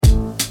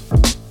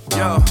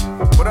Yo,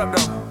 what up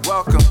though?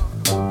 Welcome.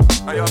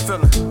 How y'all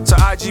feeling? To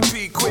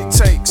IGP Quick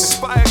Takes.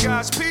 Inspire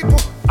God's people.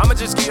 I'ma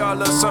just give y'all a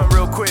little something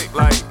real quick.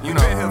 Like, you know,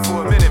 been here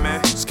for a minute,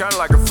 man. It's kinda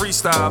like a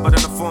freestyle, but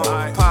in the form of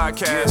a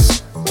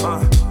podcast.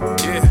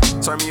 Yeah,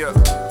 turn me up.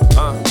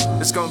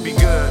 It's gonna be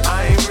good.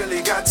 I ain't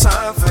really got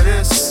time for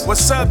this.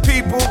 What's up,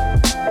 people?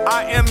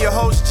 I am your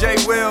host, Jay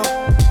Will,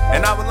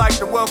 and I would like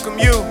to welcome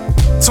you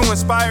to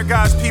Inspire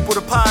God's People,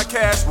 the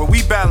podcast where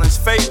we balance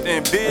faith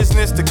and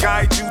business to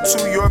guide you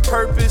to your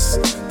purpose.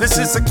 This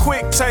is a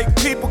quick take,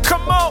 people.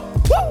 Come on.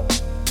 Woo!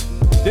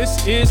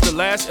 This is the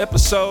last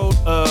episode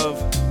of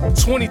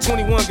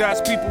 2021, God's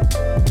people.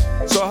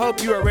 So I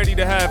hope you are ready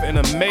to have an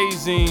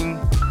amazing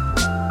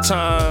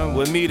time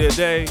with me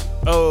today.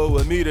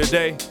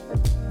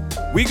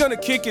 We're going to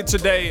kick it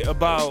today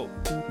about,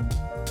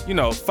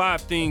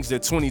 5 things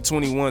that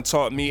 2021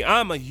 taught me.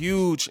 I'm a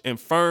huge and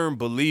firm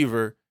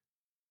believer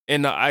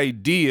in the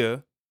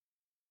idea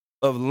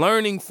of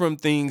learning from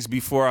things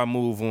before I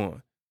move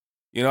on.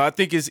 I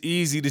think it's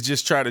easy to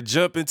just try to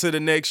jump into the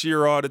next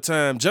year all the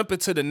time, jump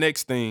into the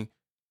next thing.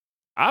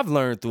 I've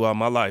learned throughout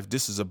my life,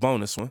 this is a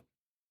bonus one,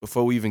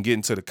 before we even get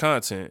into the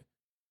content.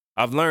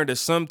 I've learned that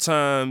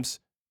sometimes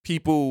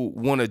people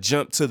want to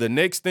jump to the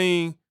next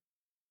thing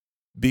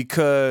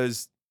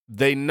because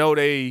they know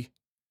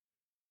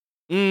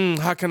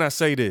how can I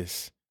say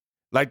this?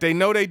 Like they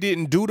know they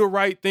didn't do the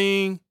right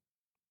thing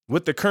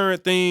with the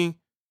current thing,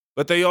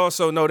 but they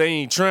also know they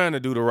ain't trying to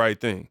do the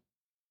right thing.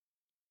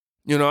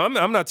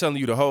 I'm not telling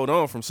you to hold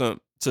on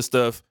to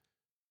stuff.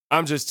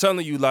 I'm just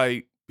telling you,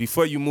 like,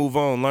 before you move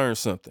on, learn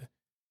something.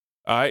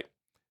 All right?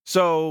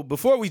 So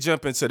before we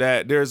jump into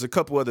that, there's a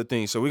couple other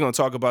things. So we're going to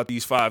talk about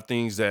these 5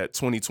 things that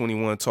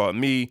 2021 taught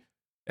me.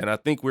 And I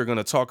think we're going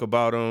to talk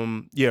about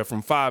them,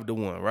 from 5 to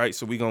 1, right?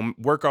 So we're going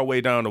to work our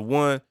way down to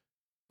 1.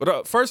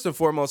 But first and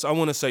foremost, I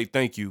want to say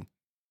thank you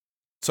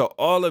to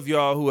all of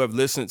y'all who have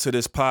listened to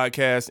this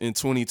podcast in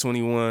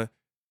 2021.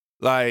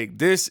 Like,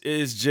 this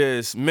is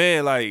just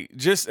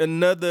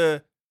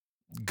another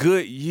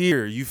good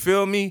year. You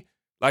feel me?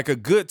 Like a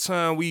good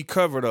time. We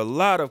covered a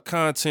lot of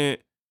content.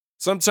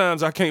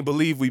 Sometimes I can't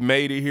believe we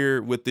made it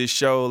here with this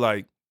show.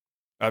 Like,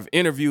 I've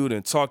interviewed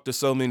and talked to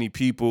so many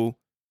people,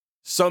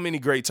 so many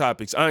great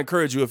topics. I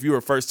encourage you, if you're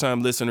a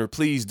first-time listener,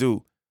 please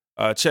do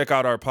check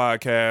out our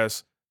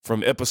podcast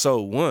from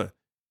episode 1.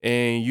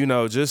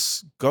 And,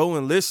 just go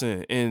and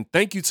listen. And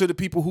thank you to the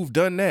people who've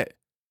done that.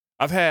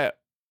 I've had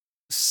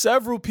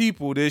several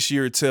people this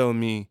year tell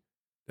me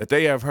that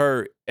they have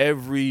heard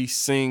every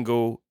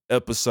single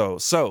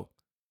episode. So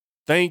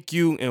thank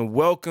you and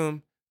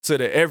welcome to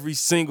the Every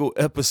Single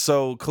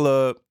Episode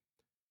Club.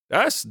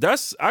 I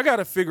got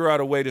to figure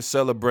out a way to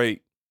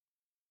celebrate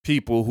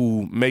people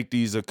who make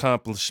these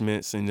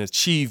accomplishments and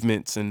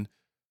achievements. And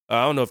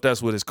I don't know if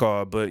that's what it's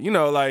called, but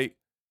like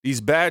these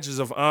badges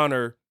of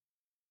honor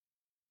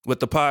with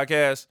the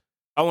podcast.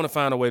 I want to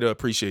find a way to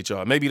appreciate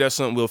y'all. Maybe that's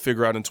something we'll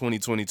figure out in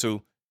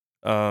 2022.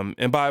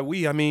 And by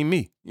we, I mean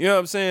me. You know what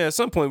I'm saying? At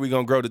some point, we're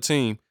going to grow the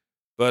team.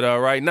 But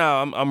right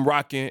now, I'm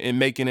rocking and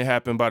making it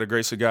happen by the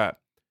grace of God.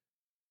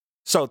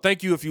 So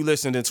thank you if you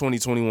listened in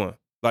 2021.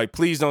 Like,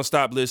 please don't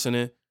stop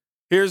listening.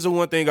 Here's the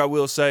one thing I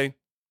will say.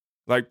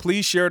 Like,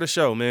 please share the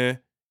show, man.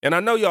 And I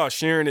know y'all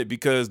sharing it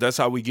because that's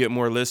how we get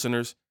more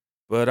listeners.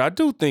 But I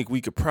do think we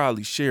could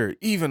probably share it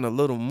even a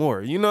little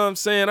more. You know what I'm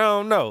saying? I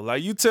don't know.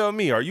 Like, you tell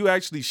me, are you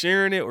actually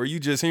sharing it or you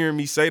just hearing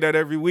me say that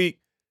every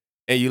week?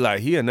 And you like,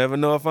 he'll never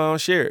know if I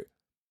don't share it.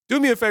 Do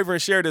me a favor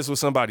and share this with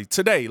somebody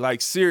today. Like,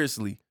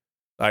 seriously,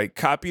 like,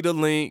 copy the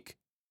link,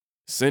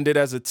 send it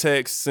as a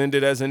text, send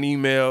it as an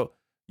email.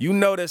 You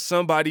know that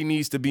somebody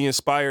needs to be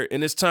inspired,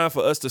 and it's time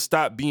for us to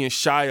stop being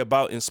shy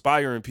about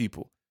inspiring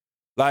people.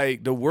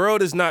 Like, the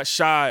world is not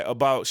shy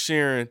about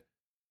sharing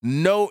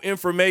no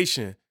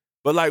information,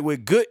 but like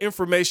with good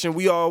information,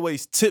 we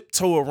always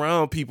tiptoe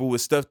around people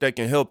with stuff that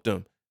can help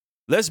them.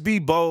 Let's be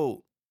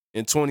bold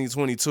in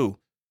 2022.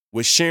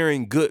 With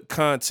sharing good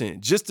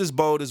content, just as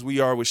bold as we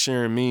are with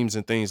sharing memes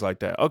and things like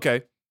that.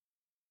 Okay.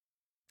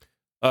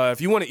 If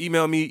you want to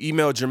email me,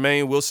 email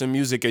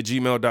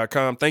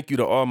JermaineWilsonMusic@gmail.com. Thank you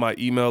to all my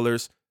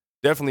emailers.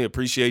 Definitely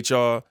appreciate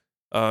y'all.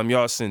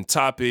 Y'all send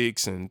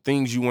topics and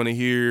things you want to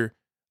hear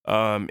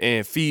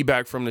and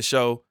feedback from the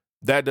show.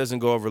 That doesn't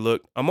go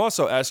overlooked. I'm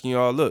also asking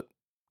y'all,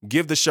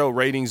 give the show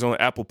ratings on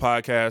Apple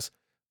Podcasts.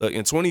 Look,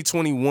 in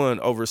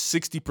 2021, over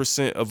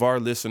 60% of our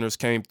listeners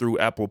came through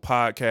Apple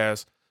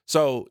Podcasts.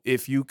 So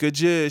if you could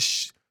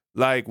just,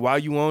 while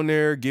you on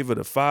there, give it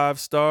a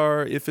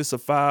 5-star if it's a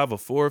 5, a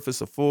 4 if it's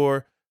a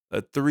 4,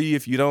 a 3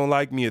 if you don't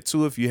like me, a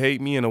 2 if you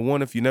hate me, and a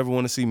 1 if you never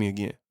want to see me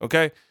again,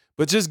 okay?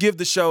 But just give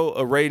the show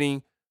a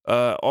rating.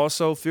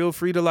 Also, feel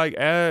free to,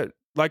 add,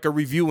 a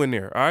review in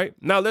there, all right?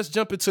 Now, let's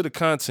jump into the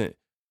content.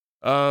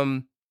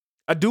 I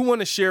do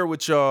want to share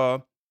with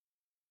y'all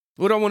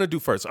what I want to do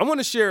first. I want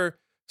to share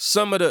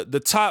some of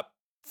the top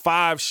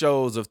 5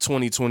 shows of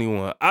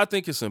 2021. I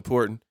think it's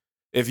important.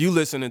 If you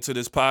listening to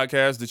this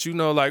podcast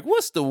that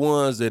what's the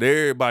ones that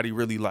everybody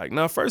really like?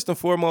 Now, first and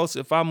foremost,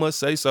 if I must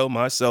say so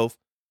myself,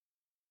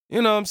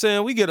 You know what I'm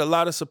saying? We get a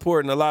lot of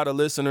support and a lot of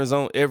listeners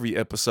on every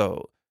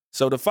episode.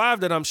 So the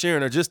 5 that I'm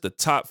sharing are just the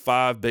top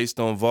 5 based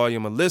on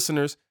volume of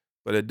listeners,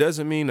 but it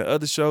doesn't mean the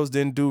other shows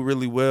didn't do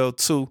really well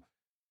too.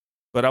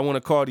 But I want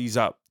to call these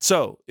out.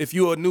 So if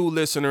you're a new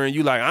listener and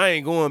you like, I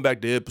ain't going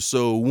back to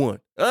episode 1,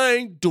 I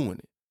ain't doing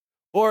it.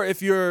 Or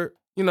if you're,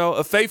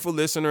 a faithful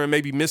listener and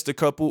maybe missed a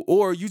couple,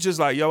 or you just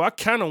like, yo, I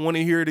kind of want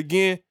to hear it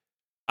again,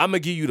 I'm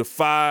going to give you the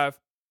 5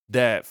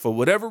 that for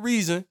whatever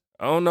reason,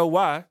 I don't know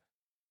why,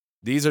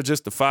 these are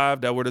just the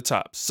 5 that were the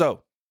top.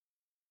 So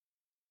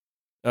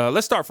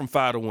let's start from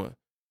 5 to 1.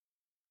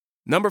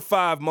 Number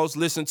 5 most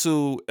listened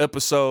to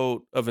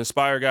episode of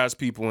Inspire God's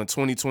People in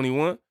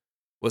 2021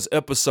 was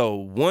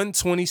episode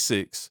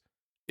 126.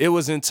 It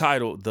was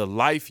entitled The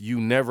Life You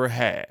Never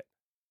Had.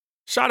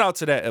 Shout out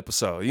to that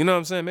episode. You know what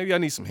I'm saying? Maybe I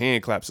need some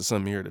hand claps or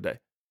something here today.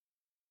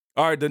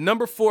 All right, the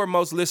number 4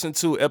 most listened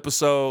to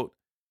episode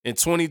in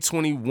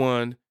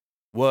 2021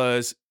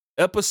 was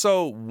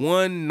episode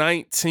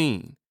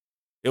 119.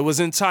 It was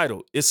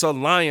entitled It's a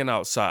Lion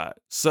Outside.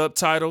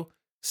 Subtitle,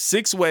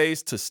 6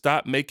 Ways to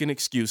Stop Making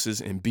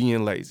Excuses and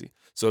Being Lazy.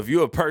 So if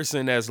you're a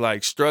person that's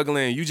like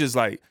struggling, you just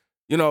like,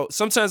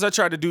 sometimes I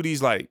try to do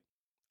these like,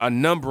 I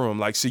number them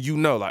like, so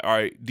like, all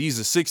right, these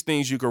are 6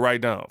 things you could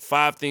write down,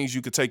 5 things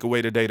you could take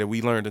away today that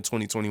we learned in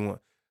 2021.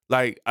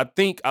 Like, I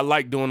think I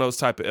like doing those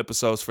type of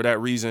episodes for that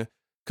reason,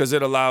 because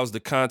it allows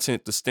the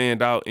content to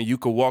stand out and you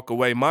could walk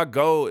away. My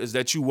goal is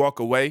that you walk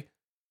away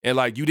and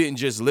like, you didn't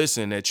just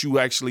listen, that you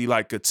actually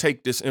like could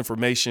take this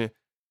information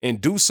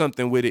and do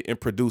something with it and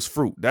produce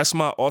fruit. That's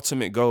my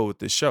ultimate goal with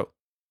this show.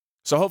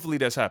 So hopefully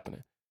that's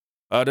happening.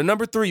 The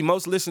number 3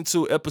 most listened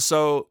to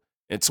episode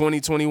in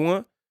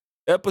 2021,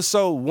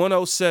 episode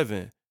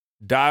 107,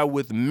 Die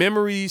with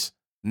Memories,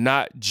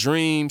 Not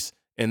Dreams.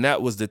 And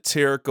that was the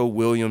Terica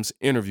Williams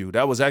interview.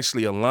 That was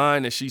actually a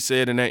line that she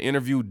said in that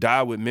interview,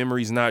 die with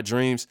memories, not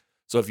dreams.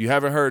 So if you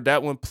haven't heard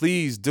that one,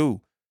 please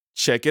do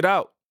check it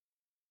out.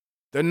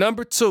 The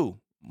number 2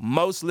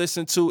 most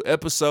listened to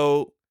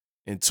episode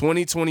in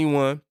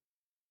 2021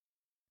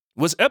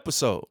 was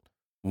episode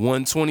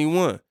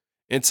 121,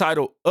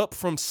 entitled Up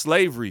From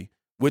Slavery,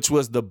 which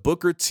was the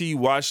Booker T.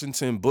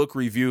 Washington book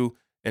review.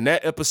 And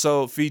that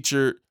episode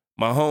featured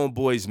my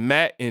homeboys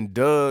Matt and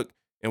Doug,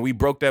 and we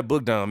broke that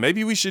book down.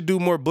 Maybe we should do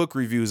more book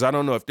reviews. I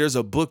don't know. If there's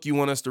a book you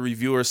want us to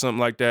review or something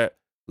like that,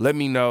 let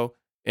me know,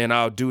 and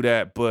I'll do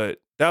that.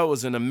 But that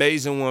was an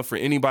amazing one for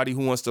anybody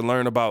who wants to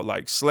learn about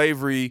like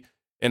slavery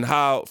and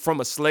how,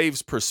 from a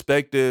slave's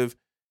perspective,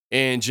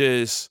 and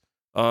just,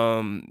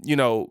 kind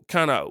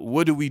of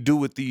what do we do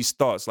with these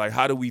thoughts? Like,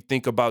 how do we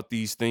think about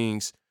these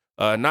things?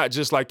 Not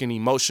just like an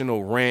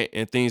emotional rant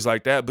and things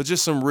like that, but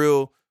just some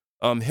real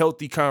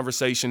healthy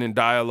conversation and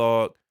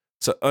dialogue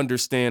to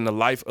understand the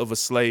life of a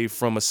slave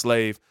from a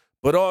slave,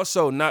 but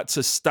also not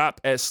to stop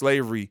at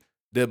slavery.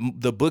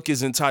 The book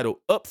is entitled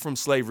Up From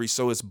Slavery.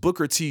 So it's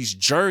Booker T's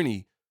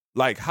journey,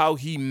 like how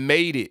he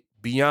made it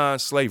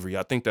beyond slavery.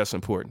 I think that's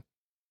important.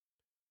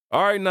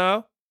 All right,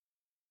 now,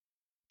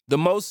 the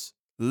most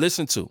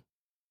listened to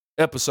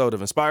episode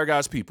of Inspire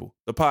God's People,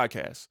 the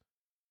podcast,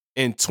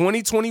 in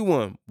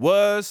 2021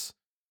 was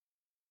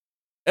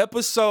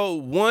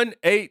episode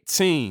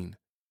 118,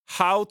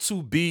 How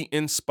to Be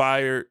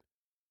Inspired.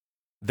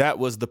 That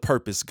was the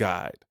Purpose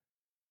Guide.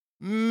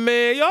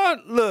 Man, y'all,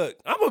 look,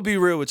 I'm going to be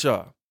real with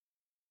y'all.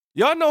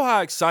 Y'all know how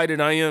excited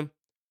I am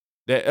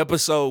that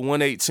episode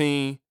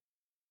 118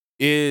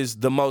 is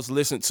the most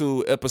listened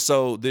to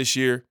episode this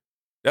year.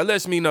 That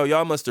lets me know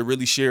y'all must have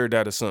really shared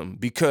that or something,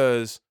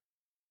 because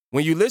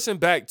when you listen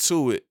back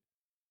to it,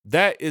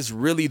 that is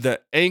really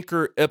the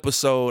anchor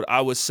episode,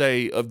 I would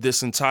say, of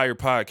this entire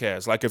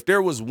podcast. Like, if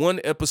there was one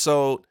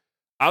episode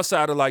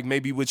outside of like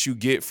maybe what you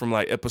get from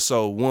like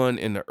episode 1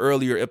 and the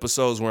earlier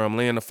episodes where I'm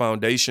laying the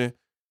foundation,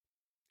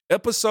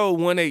 episode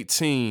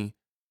 118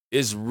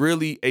 is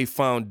really a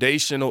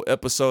foundational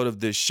episode of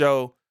this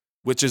show,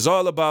 which is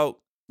all about,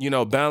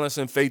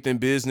 balancing faith and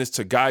business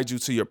to guide you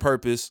to your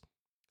purpose.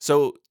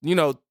 So,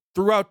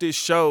 throughout this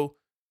show,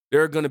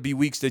 there are going to be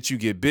weeks that you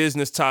get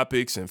business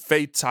topics and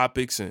faith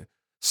topics and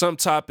some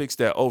topics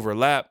that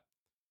overlap.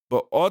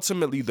 But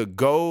ultimately, the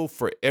goal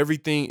for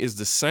everything is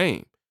the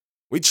same.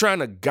 We're trying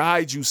to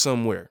guide you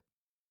somewhere.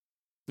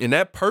 And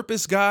that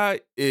purpose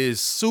guide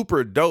is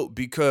super dope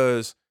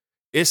because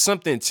it's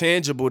something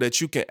tangible that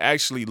you can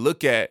actually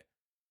look at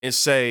and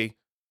say,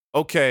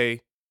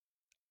 okay,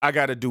 I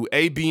got to do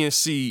A, B, and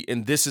C,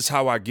 and this is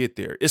how I get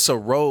there. It's a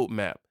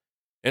roadmap.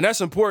 And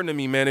that's important to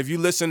me, man. If you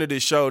listen to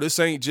this show, this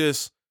ain't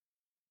just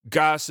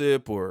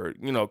gossip or,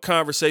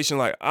 conversation.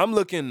 Like, I'm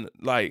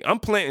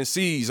planting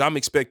seeds. I'm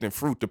expecting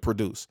fruit to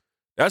produce.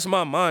 That's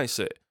my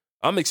mindset.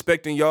 I'm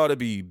expecting y'all to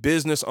be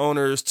business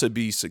owners, to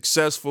be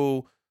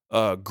successful,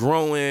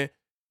 growing,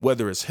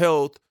 whether it's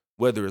health,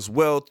 whether it's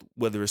wealth,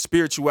 whether it's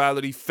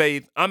spirituality,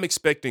 faith. I'm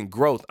expecting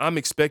growth. I'm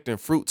expecting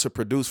fruit to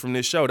produce from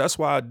this show. That's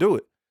why I do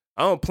it.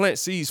 I don't plant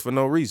seeds for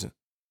no reason.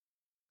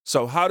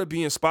 So how to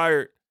be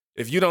inspired,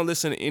 if you don't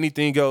listen to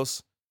anything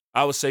else,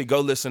 I would say go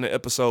listen to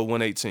episode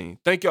 118.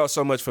 Thank y'all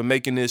so much for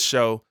making this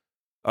show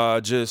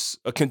just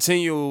a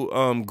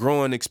continual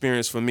growing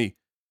experience for me.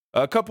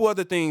 A couple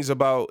other things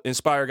about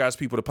Inspire God's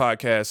People, the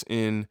podcast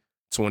in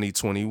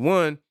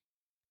 2021.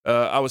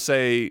 I would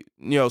say,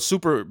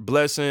 super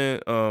blessing.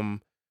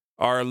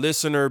 Our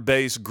listener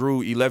base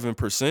grew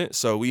 11%.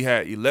 So we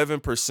had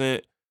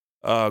 11%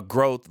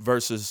 growth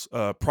versus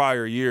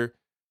prior year.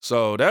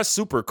 So that's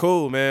super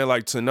cool, man.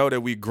 Like to know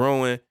that we're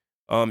growing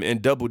in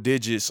double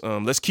digits.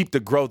 Let's keep the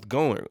growth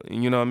going.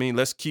 You know what I mean?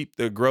 Let's keep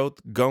the growth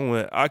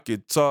going. I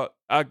could talk.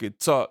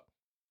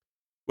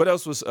 What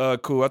else was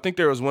cool? I think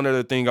there was one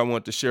other thing I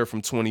wanted to share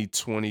from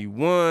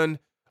 2021.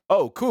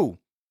 Oh, cool.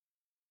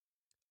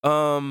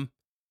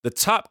 The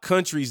top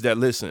countries that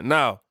listen.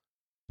 Now,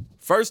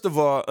 first of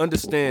all,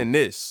 understand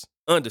this.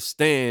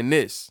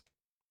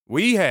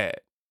 We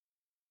had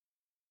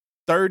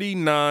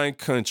 39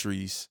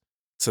 countries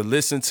to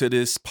listen to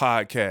this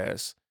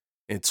podcast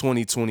in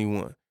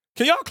 2021.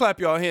 Can y'all clap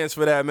y'all hands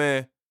for that,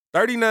 man?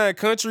 39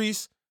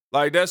 countries?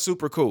 Like, that's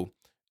super cool.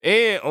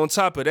 And on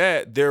top of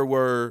that, there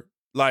were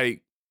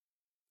like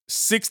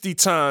 60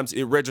 times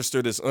it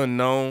registered as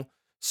unknown.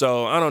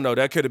 So I don't know.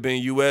 That could have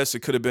been US.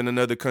 It could have been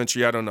another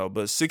country. I don't know.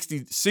 But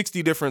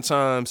 60 different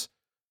times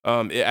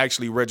it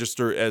actually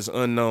registered as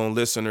unknown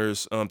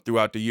listeners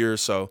throughout the year or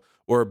so,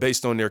 or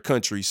based on their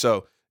country.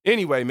 So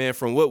anyway, man,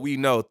 from what we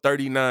know,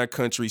 39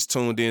 countries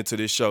tuned into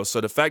this show. So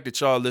the fact that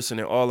y'all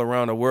listening all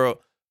around the world,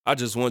 I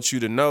just want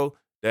you to know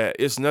that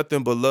it's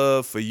nothing but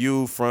love for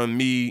you from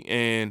me.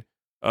 And,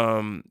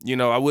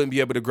 I wouldn't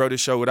be able to grow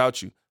this show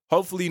without you.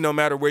 Hopefully, no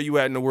matter where you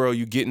at in the world,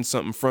 you're getting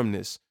something from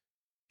this.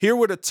 Here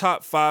were the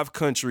top 5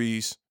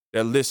 countries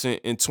that listen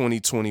in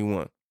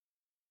 2021.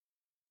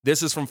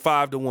 This is from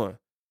 5 to 1.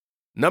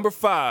 Number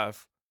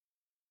 5,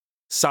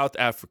 South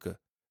Africa.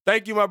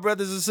 Thank you, my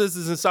brothers and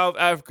sisters in South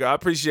Africa. I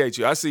appreciate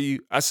you. I see you.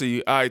 All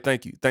right,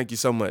 thank you. Thank you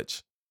so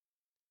much.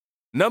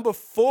 Number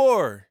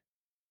 4,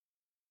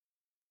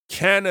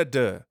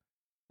 Canada.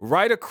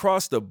 Right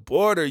across the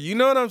border. You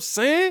know what I'm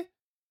saying?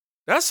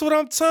 That's what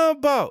I'm talking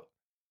about.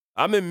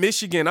 I'm in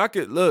Michigan. I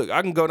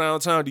can go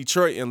downtown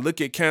Detroit and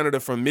look at Canada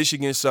from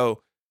Michigan.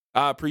 So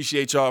I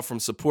appreciate y'all from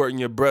supporting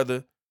your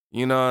brother.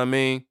 You know what I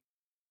mean?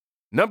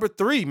 Number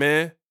 3,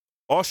 man,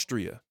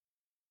 Austria.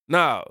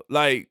 Now,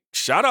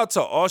 shout out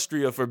to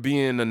Austria for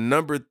being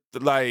the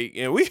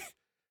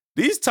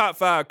these top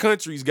 5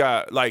 countries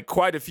got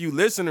quite a few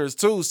listeners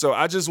too. So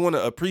I just want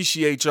to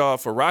appreciate y'all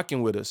for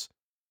rocking with us.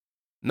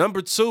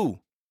 Number 2,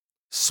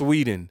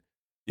 Sweden.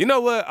 You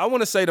know what? I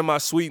want to say to my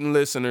Sweden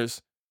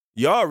listeners,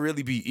 y'all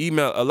really be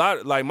email a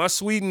lot. Like my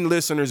Sweden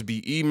listeners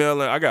be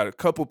emailing. I got a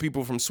couple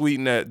people from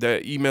Sweden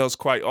that emails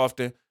quite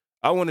often.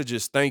 I want to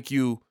just thank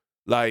you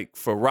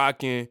for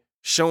rocking,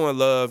 showing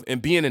love,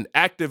 and being an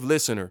active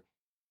listener.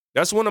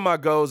 That's one of my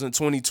goals in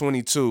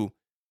 2022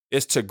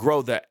 is to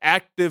grow the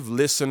active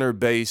listener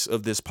base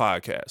of this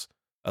podcast.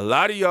 A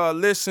lot of y'all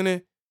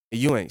listening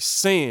and you ain't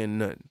saying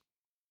nothing.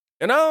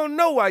 And I don't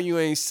know why you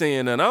ain't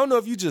saying nothing. I don't know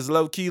if you just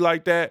low key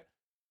like that.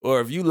 Or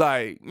if you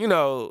I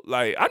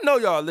know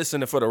y'all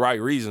listening for the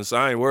right reasons, so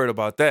I ain't worried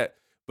about that.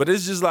 But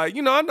it's just I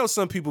know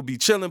some people be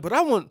chilling, but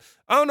I want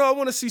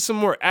to see some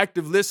more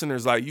active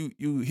listeners. Like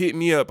you hit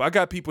me up. I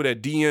got people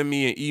that DM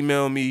me and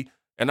email me,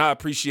 and I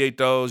appreciate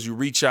those. You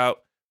reach out.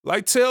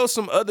 Tell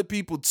some other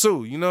people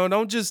too,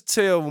 don't just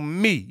tell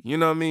me, you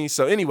know what I mean?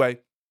 So anyway,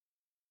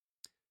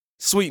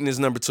 Sweden is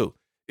number 2.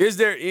 Is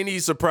there any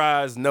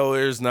surprise? No,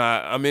 there's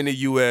not. I'm in the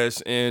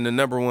US, and the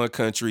number 1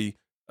 country,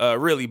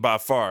 really by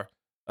far,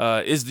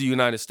 is the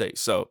United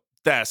States. So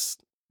that's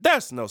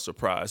no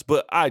surprise.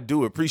 But I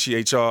do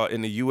appreciate y'all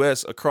in the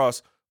U.S.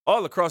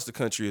 all across the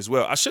country as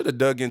well. I should have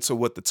dug into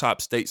what the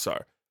top states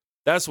are.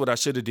 That's what I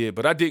should have did,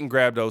 but I didn't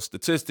grab those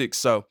statistics.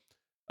 So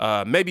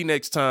maybe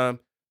next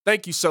time.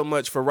 Thank you so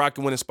much for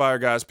rocking with Inspire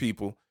God's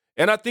People.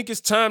 And I think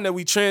it's time that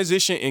we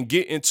transition and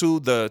get into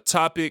the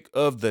topic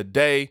of the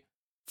day.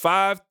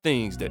 5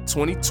 things that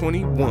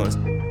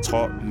 2021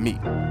 taught me.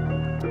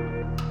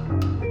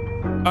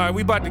 All right,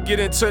 we about to get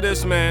into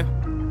this,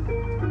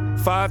 man.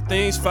 5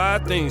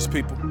 things,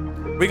 people.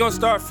 We're going to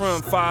start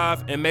from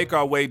 5 and make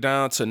our way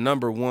down to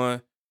number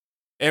 1.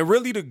 And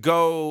really the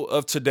goal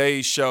of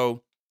today's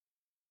show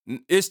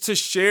is to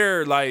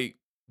share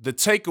the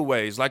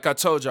takeaways. Like I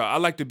told y'all, I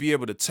like to be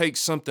able to take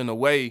something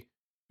away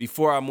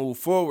before I move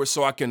forward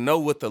so I can know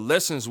what the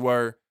lessons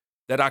were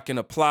that I can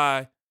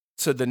apply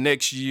to the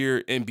next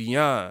year and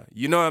beyond.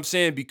 You know what I'm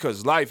saying?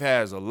 Because life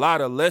has a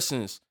lot of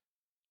lessons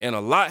and a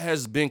lot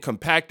has been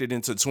compacted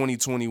into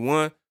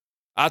 2021.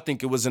 I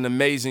think it was an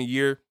amazing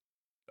year.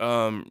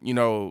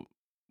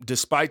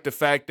 Despite the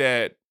fact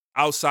that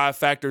outside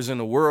factors in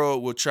the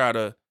world will try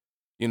to,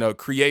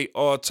 create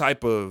all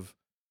type of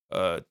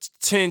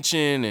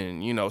tension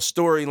and,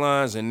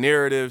 storylines and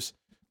narratives.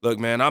 Look,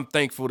 man, I'm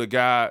thankful to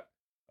God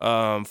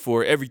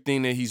for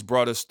everything that he's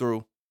brought us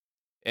through.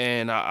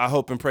 And I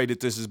hope and pray that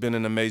this has been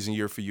an amazing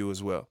year for you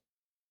as well.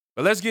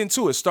 But let's get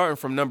into it, starting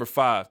from number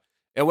 5.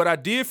 And what I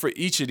did for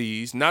each of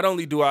these, not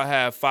only do I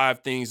have 5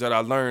 things that I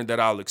learned that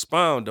I'll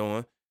expound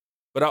on,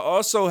 but I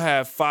also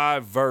have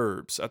 5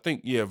 verbs. I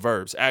think,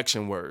 verbs,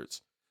 action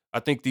words. I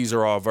think these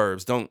are all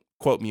verbs. Don't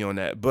quote me on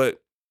that.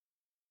 But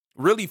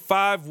Really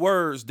 5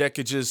 words that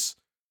could just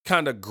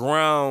kind of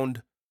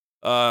ground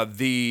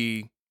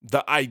the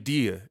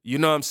idea, you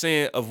know what I'm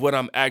saying, of what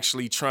I'm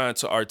actually trying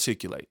to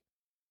articulate.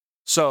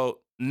 So,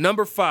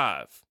 number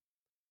 5,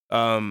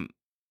 um,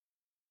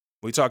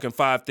 we talking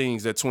 5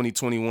 things that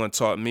 2021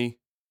 taught me.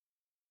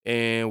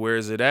 And where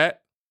is it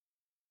at?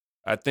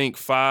 I think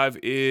 5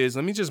 is,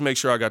 let me just make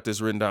sure I got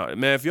this written down.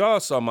 Man, if y'all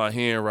saw my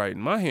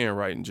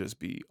handwriting just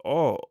be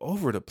all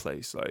over the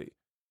place. Like,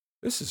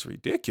 this is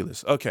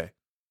ridiculous. Okay.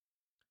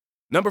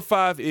 Number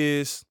 5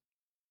 is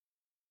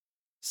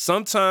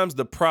sometimes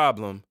the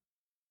problem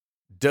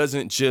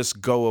doesn't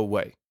just go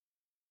away.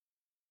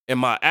 And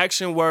my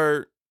action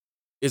word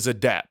is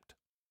adapt.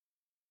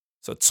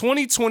 So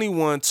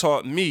 2021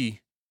 taught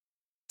me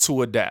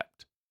to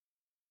adapt.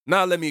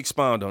 Now let me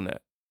expound on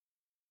that.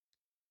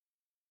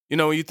 You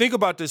know, when you think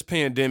about this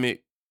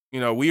pandemic, you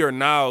know, we are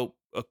now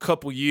a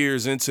couple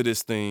years into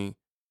this thing.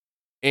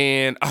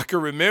 And I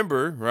can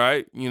remember,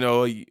 right, you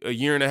know, a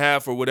year and a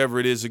half or whatever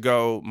it is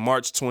ago,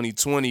 March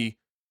 2020,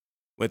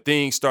 when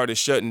things started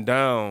shutting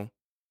down.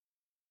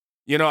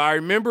 You know, I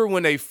remember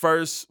when they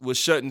first was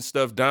shutting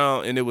stuff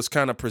down and it was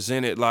kind of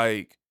presented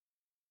like,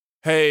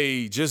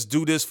 hey, just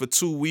do this for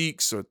 2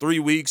 weeks or 3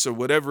 weeks or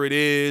whatever it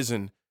is.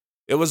 And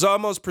it was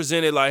almost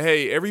presented like,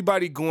 hey,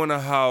 everybody go in a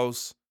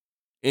house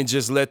and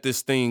just let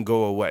this thing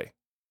go away.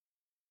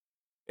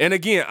 And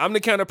again, I'm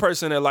the kind of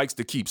person that likes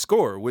to keep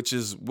score, which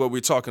is what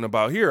we're talking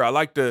about here. I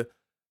like to,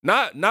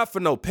 not for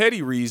no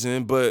petty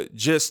reason, but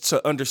just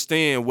to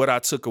understand what I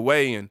took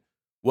away and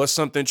what's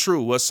something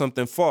true, what's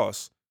something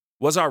false.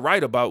 Was I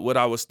right about what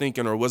I was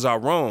thinking or was I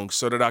wrong,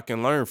 so that I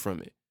can learn from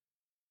it?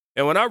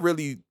 And when I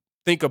really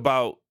think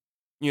about,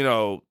 you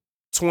know,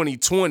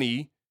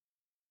 2020,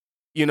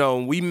 you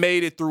know, we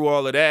made it through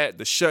all of that,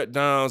 the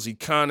shutdowns,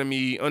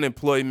 economy,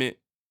 unemployment.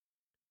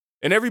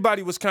 And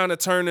everybody was kind of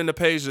turning the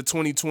page to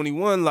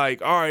 2021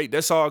 like, all right,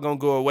 that's all going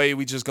to go away.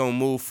 We just going to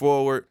move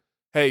forward.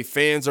 Hey,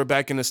 fans are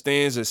back in the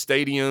stands at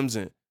stadiums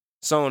and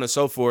so on and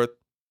so forth.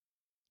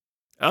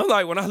 I'm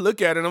like, when I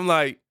look at it, I'm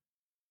like,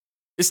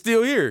 it's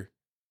still here.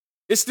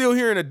 It's still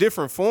here in a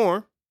different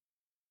form.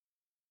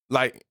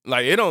 Like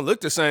it don't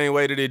look the same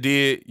way that it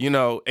did, you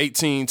know,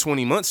 18,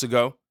 20 months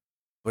ago,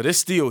 but it's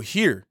still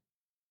here.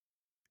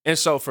 And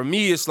so for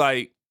me, it's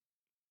like,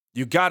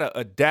 you got to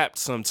adapt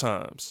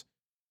sometimes.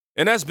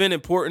 And that's been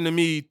important to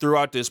me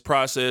throughout this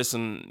process.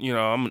 And, you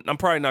know, I'm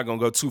probably not going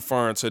to go too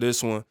far into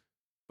this one,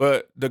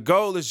 but the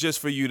goal is just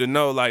for you to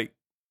know, like,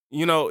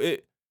 you know,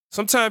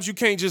 sometimes you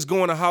can't just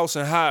go in a house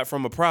and hide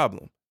from a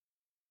problem.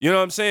 You know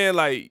what I'm saying?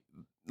 Like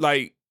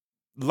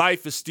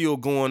life is still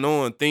going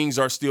on. Things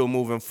are still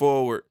moving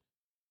forward.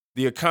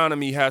 The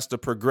economy has to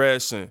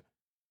progress and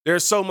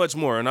there's so much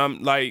more. And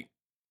I'm like,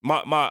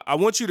 I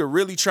want you to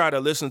really try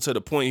to listen to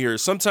the point here.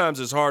 Sometimes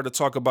it's hard to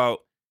talk about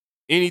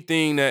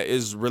anything that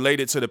is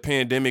related to the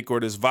pandemic or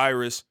this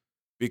virus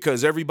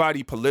because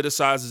everybody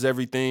politicizes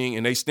everything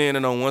and they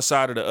standing on one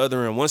side or the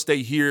other. And once they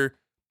hear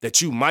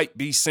that you might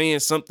be saying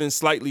something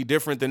slightly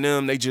different than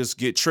them, they just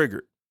get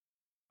triggered.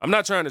 I'm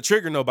not trying to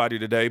trigger nobody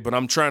today, but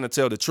I'm trying to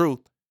tell the truth.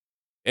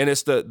 And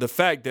it's the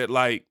fact that,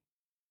 like,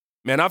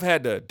 man, I've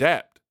had to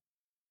adapt.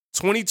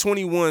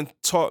 2021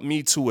 taught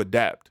me to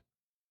adapt,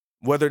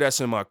 whether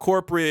that's in my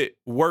corporate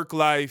work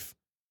life.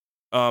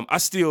 I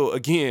still,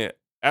 again,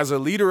 as a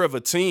leader of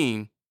a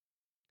team,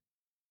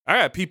 I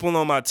got people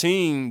on my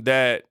team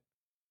that,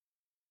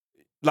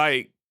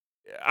 like,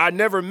 I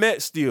never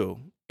met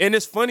still. And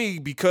it's funny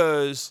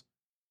because,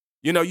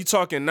 you know, you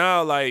talking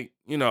now, like,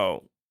 you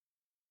know,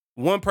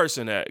 one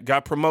person that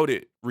got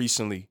promoted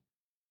recently,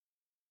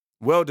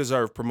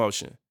 well-deserved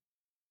promotion.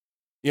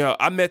 You know,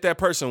 I met that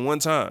person one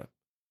time.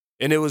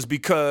 And it was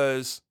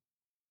because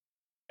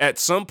at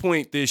some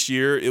point this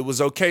year, it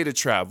was okay to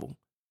travel.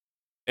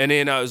 And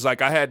then I was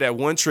like, I had that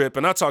one trip,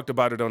 and I talked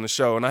about it on the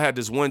show. And I had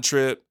this one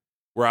trip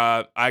where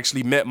I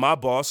actually met my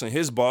boss and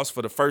his boss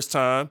for the first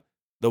time,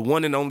 the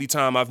one and only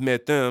time I've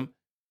met them.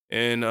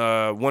 And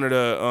one of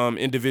the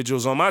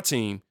individuals on my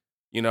team,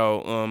 we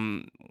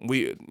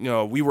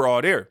were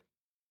all there.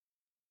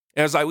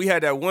 And it's like we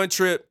had that one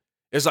trip.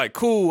 It's like,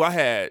 cool. I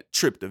had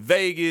trip to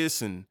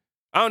Vegas, and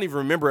I don't even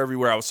remember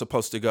everywhere I was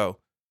supposed to go.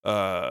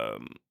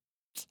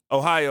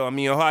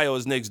 Ohio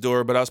is next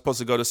door, but I was supposed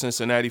to go to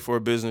Cincinnati for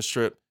a business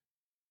trip.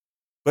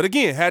 But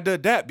again, had to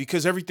adapt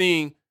because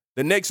everything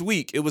the next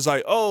week, it was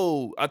like,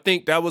 oh, I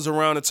think that was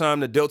around the time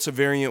the Delta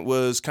variant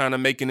was kind of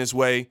making its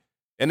way.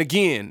 And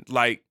again,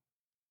 like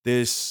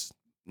this,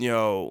 you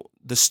know,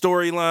 the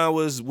storyline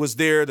was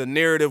there, the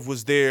narrative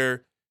was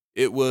there.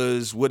 It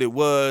was what it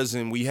was,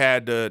 and we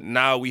had to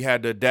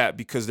adapt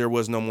because there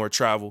was no more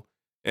travel.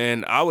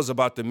 And I was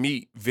about to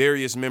meet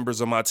various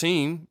members of my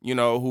team, you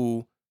know,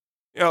 who,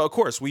 you know, of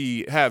course,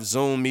 we have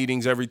Zoom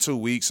meetings every 2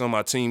 weeks on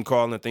my team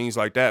call and things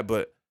like that.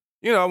 But,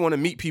 you know, I want to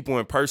meet people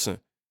in person.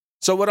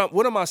 So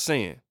what am I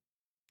saying?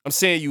 I'm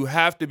saying you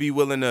have to be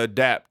willing to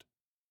adapt.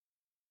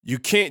 You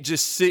can't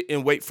just sit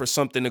and wait for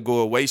something to go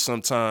away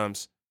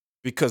sometimes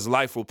because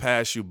life will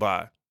pass you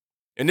by.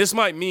 And this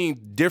might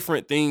mean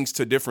different things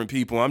to different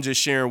people. I'm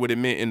just sharing what it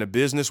meant in the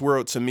business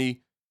world to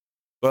me.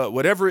 But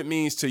whatever it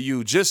means to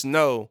you, just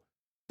know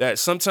that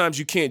sometimes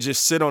you can't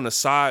just sit on the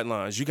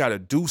sidelines. You got to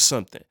do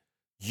something.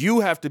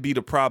 You have to be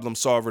the problem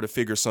solver to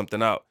figure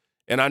something out.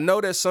 And I know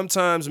that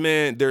sometimes,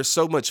 man, there's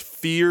so much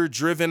fear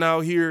driven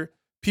out here.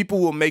 People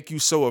will make you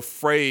so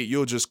afraid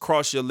you'll just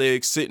cross your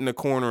legs, sit in the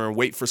corner, and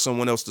wait for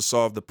someone else to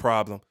solve the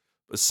problem.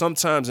 But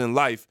sometimes in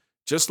life,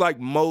 just like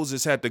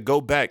Moses had to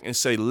go back and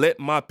say, let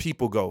my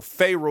people go.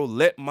 Pharaoh,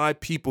 let my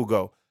people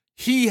go.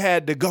 He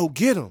had to go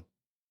get them.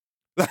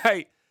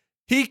 Like,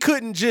 he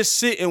couldn't just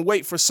sit and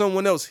wait for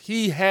someone else.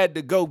 He had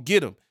to go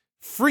get them,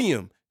 free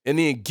them, and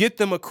then get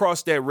them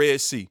across that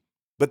Red Sea.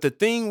 But the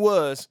thing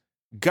was,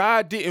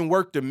 God didn't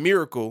work the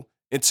miracle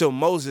until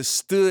Moses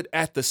stood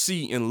at the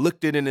sea and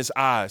looked it in his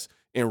eyes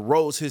and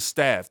rose his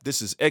staff.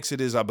 This is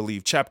Exodus, I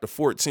believe, chapter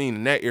 14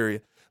 in that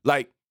area.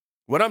 Like,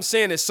 what I'm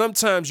saying is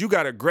sometimes you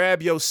got to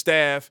grab your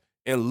staff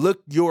and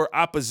look your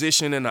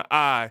opposition in the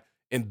eye,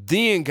 and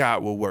then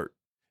God will work.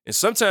 And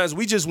sometimes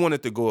we just want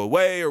it to go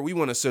away, or we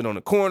want to sit on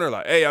the corner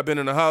like, hey, I've been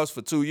in the house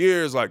for 2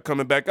 years, like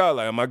coming back out.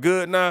 Like, am I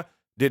good now?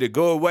 Did it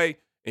go away?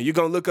 And you're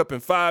going to look up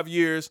in 5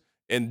 years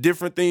and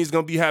different things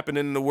going to be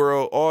happening in the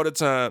world all the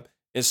time.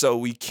 And so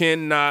we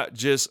cannot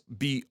just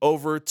be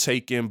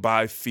overtaken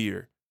by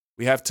fear.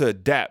 We have to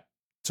adapt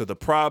to the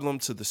problem,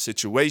 to the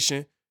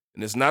situation.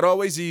 And it's not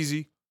always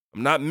easy.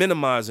 I'm not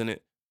minimizing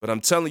it, but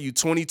I'm telling you,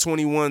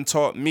 2021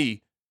 taught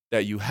me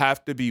that you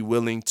have to be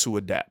willing to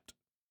adapt.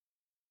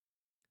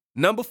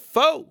 Number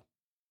 4,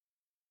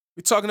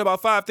 we're talking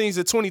about 5 things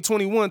that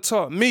 2021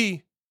 taught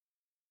me.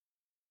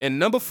 And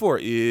number 4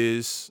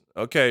 is,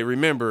 okay,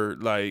 remember,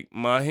 like,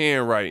 my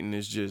handwriting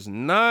is just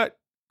not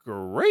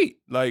great.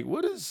 Like,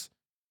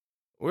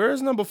 where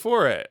is number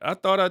 4 at? I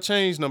thought I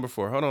changed number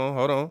 4.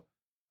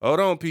 Hold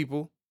on,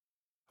 people.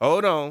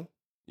 Hold on.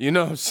 You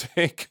know what I'm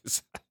saying?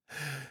 'Cause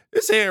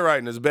this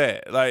handwriting is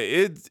bad. Like,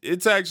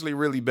 it's actually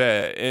really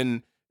bad.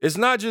 And it's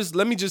not just,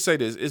 let me just say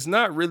this. It's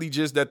not really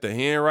just that the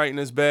handwriting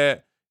is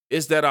bad.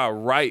 It's that I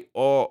write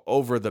all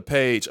over the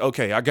page.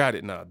 Okay, I got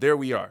it now. There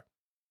we are.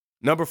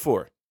 Number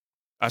 4.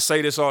 I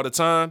say this all the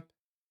time,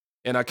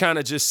 and I kind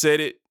of just said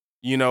it,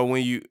 you know,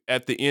 when you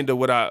at the end of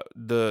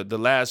the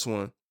last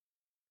one.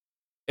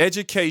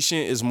 Education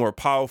is more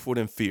powerful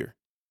than fear.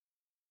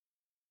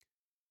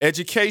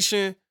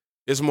 Education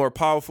is more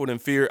powerful than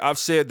fear. I've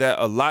said that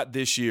a lot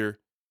this year.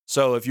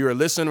 So if you're a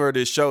listener to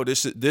this show,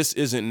 this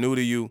isn't new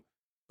to you,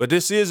 but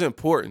this is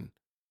important.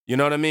 You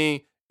know what I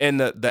mean? And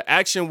the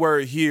action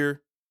word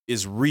here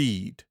is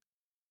read,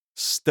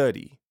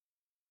 study.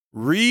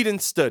 Read and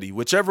study,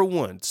 whichever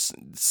one.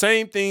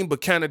 Same thing,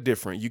 but kind of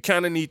different. You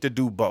kind of need to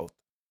do both.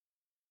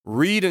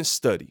 Read and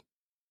study.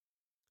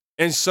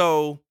 And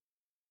so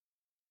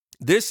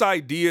this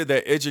idea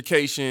that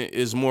education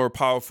is more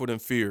powerful than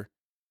fear,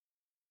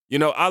 you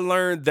know, I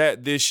learned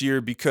that this year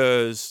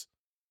because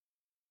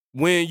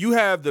when you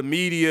have the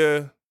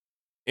media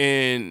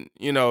and,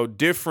 you know,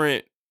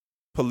 different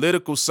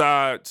political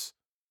sides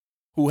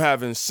who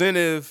have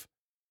incentive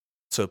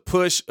to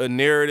push a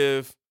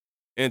narrative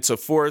and to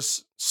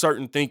force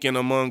certain thinking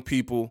among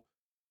people,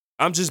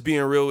 I'm just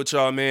being real with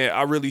y'all, man.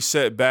 I really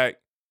sat back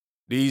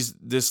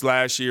this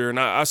last year, and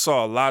I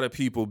saw a lot of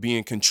people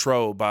being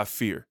controlled by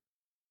fear.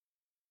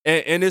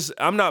 And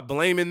I'm not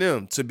blaming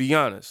them, to be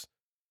honest.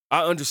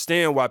 I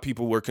understand why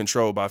people were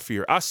controlled by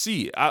fear. I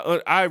see it.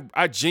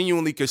 I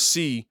genuinely could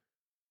see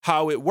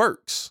how it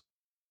works.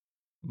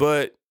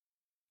 But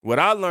what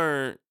I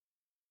learned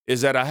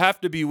is that I have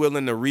to be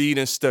willing to read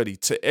and study,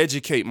 to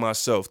educate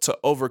myself, to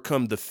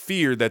overcome the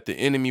fear that the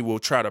enemy will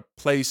try to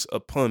place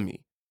upon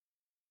me.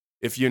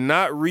 If you're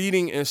not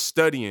reading and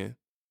studying,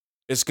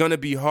 it's going to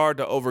be hard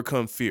to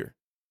overcome fear.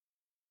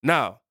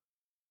 Now,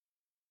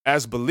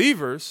 as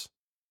believers,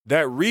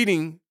 that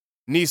reading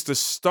needs to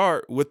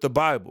start with the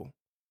Bible.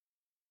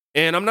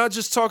 And I'm not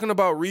just talking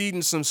about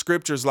reading some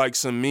scriptures like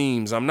some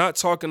memes. I'm not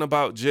talking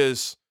about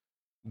just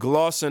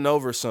glossing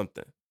over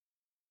something.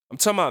 I'm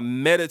talking about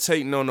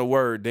meditating on the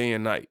word day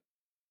and night.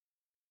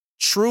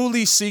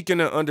 Truly seeking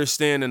an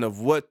understanding of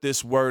what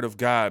this word of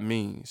God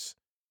means.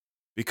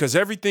 Because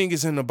everything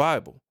is in the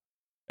Bible.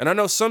 And I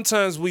know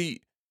sometimes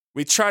we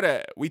try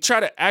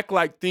to act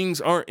like things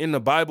aren't in the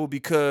Bible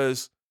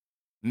because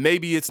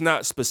maybe it's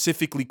not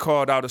specifically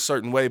called out a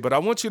certain way. But I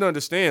want you to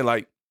understand,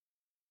 like,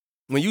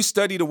 when you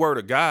study the word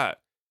of God,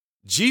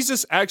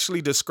 Jesus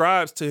actually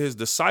describes to his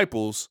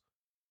disciples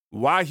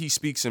why he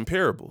speaks in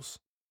parables.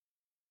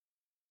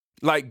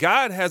 Like,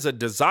 God has a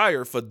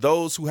desire for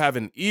those who have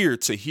an ear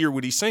to hear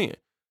what he's saying.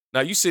 Now,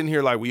 you sitting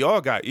here like, we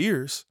all got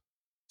ears.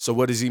 So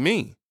what does he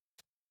mean?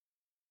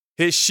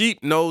 His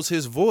sheep knows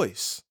his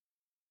voice,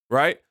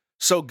 right?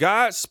 So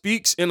God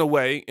speaks in a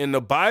way, and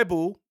the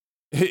Bible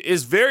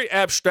is very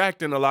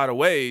abstract in a lot of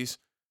ways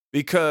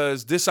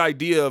because this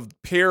idea of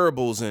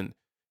parables and,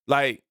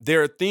 like,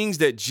 there are things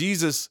that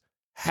Jesus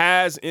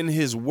has in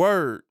his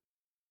word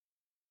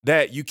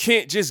that you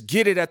can't just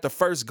get it at the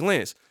first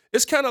glance.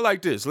 It's kind of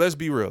like this. Let's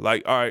be real.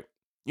 Like, all right,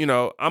 you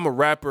know, I'm a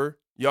rapper.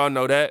 Y'all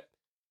know that.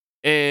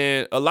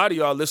 And a lot of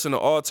y'all listen to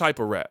all type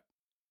of rap.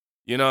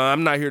 You know,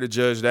 I'm not here to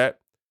judge that.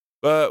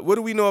 But what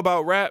do we know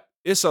about rap?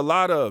 it's a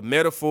lot of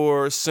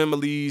metaphors,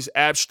 similes,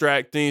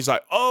 abstract things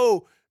like,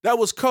 oh, that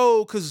was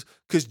cold because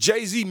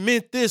Jay-Z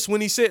meant this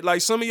when he said,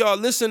 like, some of y'all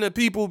listen to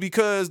people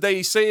because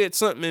they said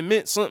something and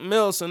meant something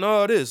else and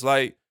all this.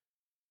 Like,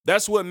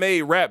 that's what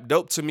made rap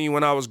dope to me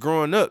when I was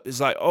growing up.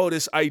 It's like, oh,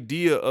 this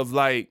idea of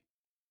like,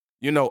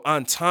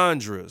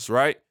 entendres,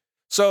 right?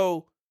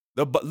 So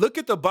look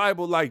at the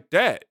Bible like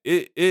that.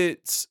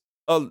 It's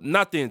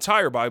not the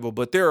entire Bible,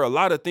 but there are a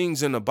lot of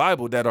things in the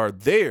Bible that are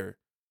there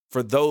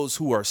for those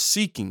who are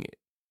seeking it.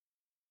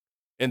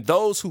 And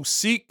those who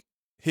seek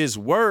his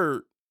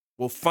word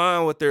will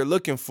find what they're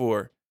looking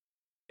for.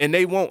 And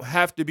they won't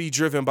have to be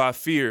driven by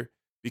fear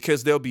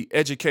because they'll be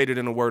educated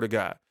in the word of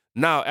God.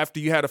 Now,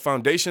 after you had a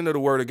foundation of the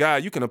word of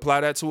God, you can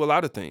apply that to a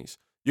lot of things.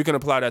 You can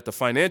apply that to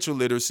financial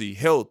literacy,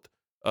 health,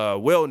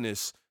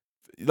 wellness.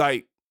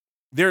 Like,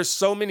 there's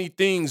so many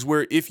things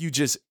where if you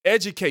just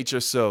educate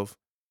yourself,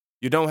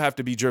 you don't have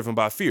to be driven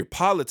by fear.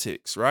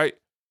 Politics, right?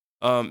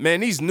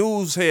 Man, these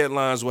news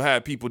headlines will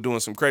have people doing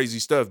some crazy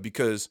stuff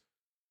because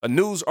a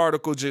news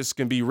article just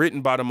can be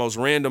written by the most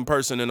random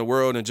person in the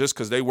world, and just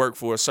because they work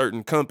for a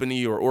certain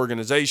company or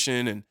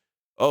organization and,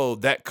 oh,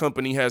 that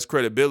company has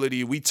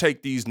credibility, we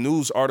take these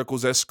news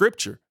articles as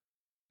scripture.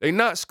 They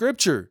not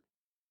scripture.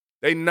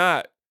 They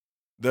not.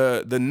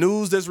 The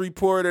news that's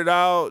reported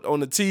out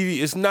on the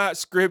TV, it's not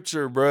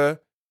scripture, bruh.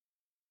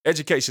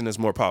 Education is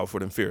more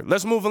powerful than fear.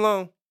 Let's move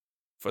along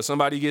before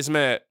somebody gets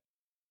mad.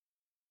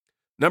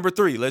 Number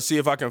 3, let's see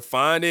if I can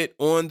find it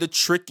on the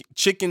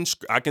chicken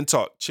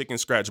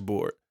scratch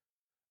board.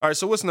 All right,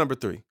 so what's number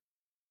 3?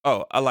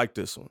 Oh, I like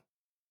this one.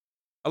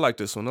 I like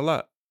this one a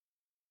lot.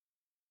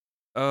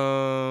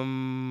 How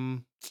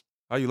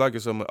you like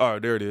it so much? Oh,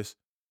 there it is.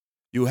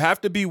 You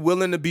have to be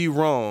willing to be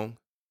wrong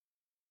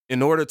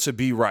in order to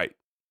be right.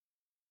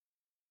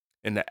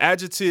 And the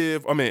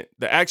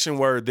action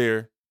word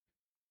there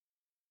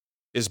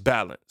is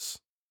balance.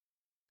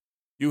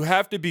 You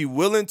have to be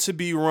willing to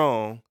be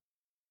wrong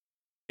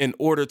in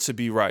order to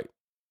be right.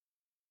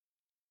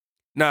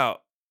 Now,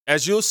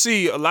 as you'll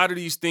see, a lot of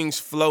these things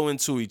flow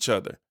into each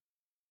other,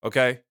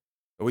 okay?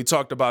 We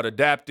talked about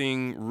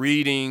adapting,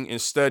 reading,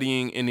 and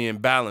studying, and then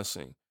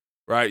balancing,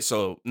 right?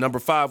 So number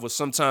 5 was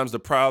sometimes the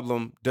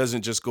problem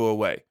doesn't just go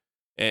away.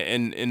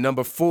 And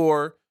number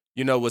 4,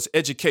 was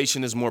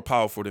education is more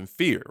powerful than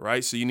fear,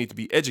 right? So you need to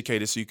be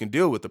educated so you can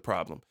deal with the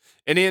problem.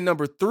 And then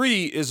number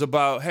 3 is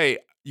about, hey,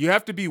 you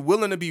have to be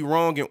willing to be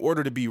wrong in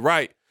order to be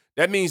right.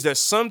 That means that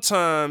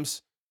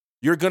sometimes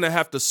you're going to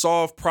have to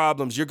solve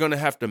problems. You're going to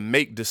have to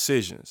make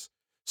decisions.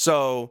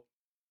 So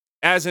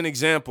as an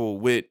example,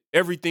 with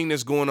everything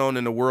that's going on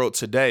in the world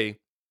today,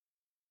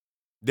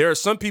 there are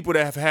some people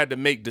that have had to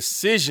make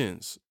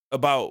decisions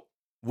about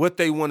what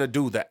they want to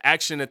do, the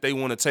action that they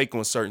want to take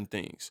on certain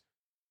things.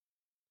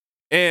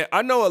 And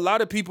I know a lot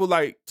of people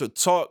like to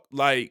talk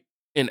like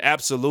in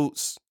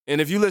absolutes.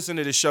 And if you listen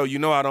to the show,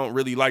 I don't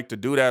really like to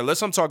do that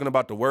unless I'm talking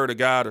about the word of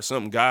God or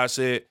something God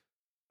said.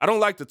 I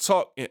don't like to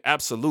talk in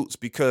absolutes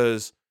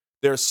because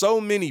there are so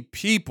many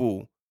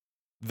people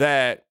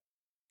that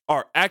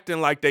are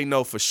acting like they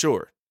know for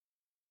sure.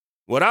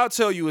 What I'll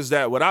tell you is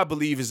that what I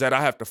believe is that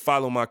I have to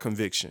follow my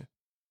conviction.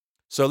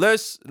 So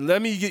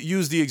let me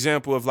use the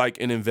example of like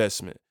an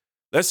investment.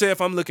 Let's say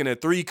if I'm looking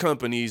at 3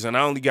 companies and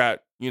I only got,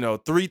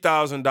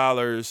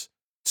 $3,000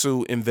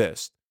 to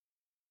invest.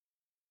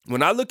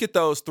 When I look at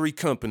those 3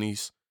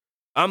 companies,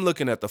 I'm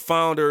looking at the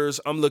founders,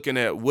 I'm looking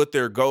at what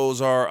their goals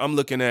are, I'm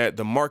looking at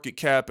the market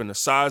cap and the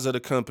size of the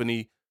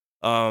company,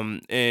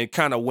 and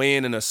kind of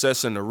weighing and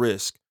assessing the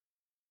risk.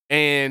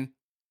 And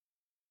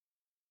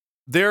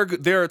there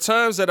are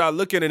times that I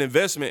look at an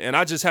investment and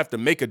I just have to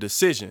make a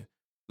decision.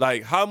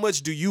 Like, how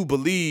much do you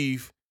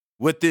believe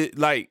with it?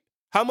 Like,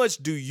 how much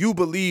do you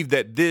believe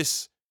that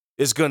this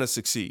is going to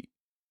succeed?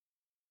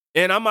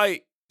 And I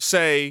might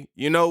say,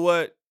 you know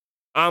what?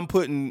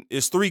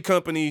 It's 3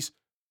 companies.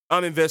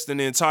 I'm investing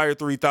the entire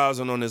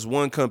 3,000 on this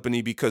one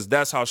company because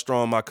that's how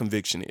strong my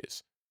conviction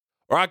is.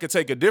 Or I could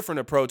take a different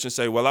approach and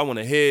say, well, I want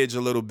to hedge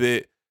a little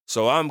bit.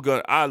 So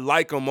I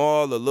like them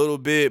all a little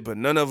bit, but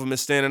none of them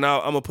is standing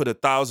out. I'm going to put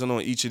 1,000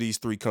 on each of these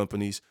 3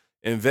 companies,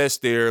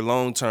 invest there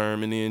long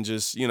term, and then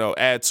just,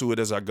 add to it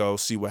as I go,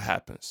 see what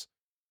happens.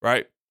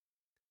 Right?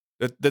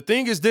 The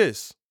thing is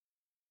this,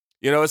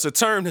 it's a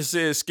term that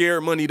says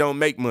scared money don't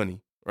make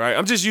money. Right?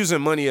 I'm just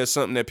using money as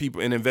something that people,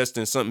 and invest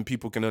in something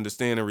people can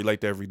understand and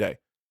relate to every day.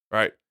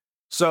 Right?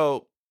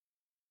 So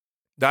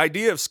the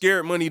idea of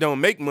scared money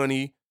don't make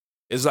money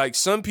is like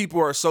some people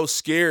are so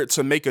scared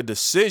to make a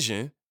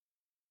decision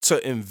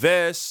to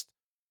invest,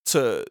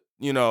 to,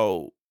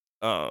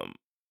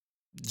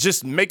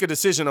 just make a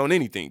decision on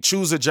anything,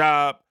 choose a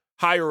job,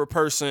 hire a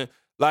person,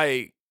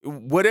 like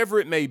whatever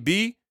it may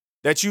be,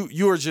 that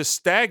you are just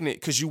stagnant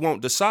because you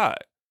won't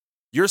decide.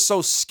 You're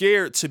so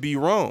scared to be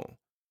wrong.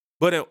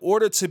 But in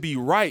order to be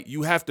right,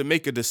 you have to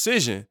make a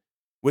decision,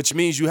 which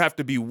means you have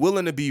to be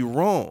willing to be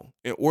wrong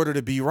in order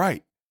to be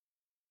right.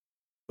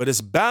 But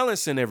it's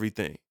balancing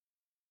everything.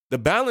 The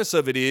balance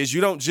of it is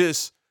you don't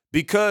just,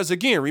 because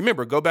again,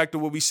 remember, go back to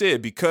what we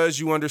said, because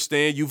you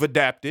understand you've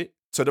adapted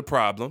to the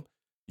problem,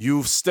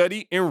 You've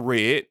studied and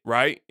read,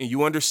 right? And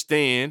you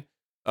understand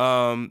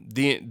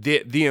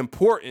the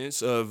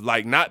importance of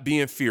like not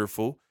being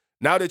fearful.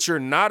 Now that you're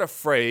not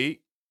afraid,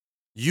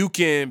 you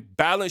can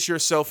balance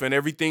yourself in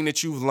everything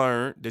that you've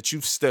learned, that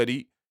you've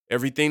studied,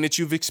 everything that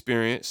you've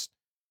experienced.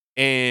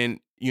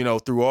 And,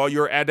 through all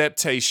your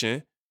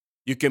adaptation,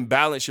 you can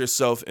balance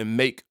yourself and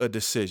make a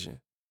decision.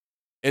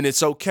 And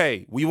it's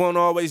okay. We won't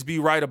always be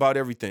right about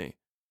everything.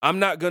 I'm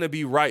not going to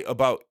be right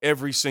about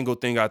every single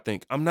thing I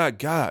think. I'm not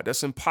God.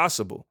 That's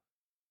impossible.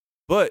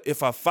 But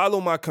if I follow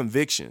my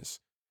convictions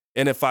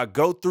and if I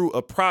go through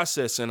a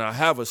process and I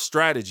have a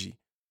strategy,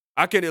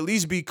 I can at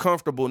least be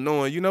comfortable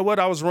knowing, you know what,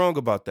 I was wrong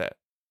about that.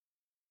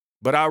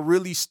 But I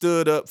really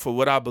stood up for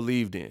what I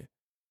believed in.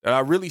 And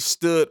I really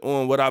stood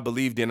on what I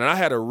believed in. And I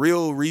had a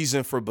real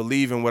reason for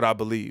believing what I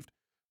believed.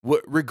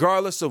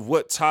 Regardless of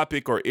what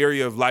topic or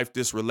area of life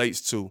this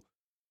relates to,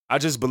 I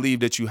just believe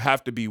that you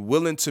have to be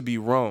willing to be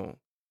wrong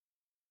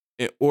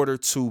in order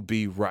to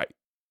be right.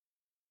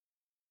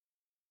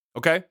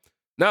 Okay?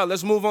 Now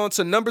let's move on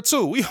to number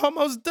 2. We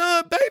almost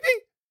done,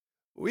 baby.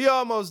 We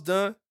almost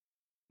done.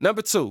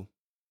 Number 2.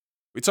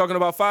 We're talking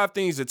about 5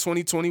 things that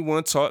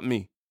 2021 taught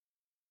me.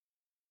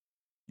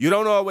 You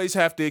don't always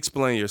have to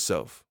explain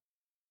yourself.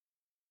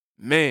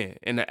 Man,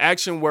 and the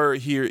action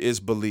word here is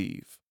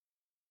believe.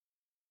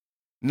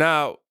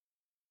 Now,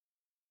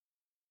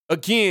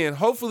 again,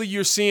 hopefully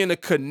you're seeing a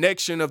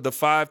connection of the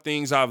 5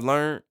 things I've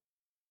learned.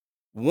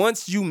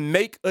 Once you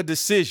make a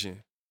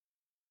decision,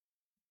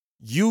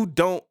 you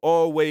don't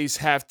always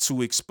have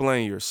to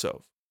explain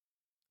yourself.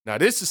 Now,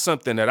 this is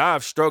something that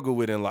I've struggled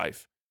with in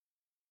life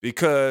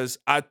because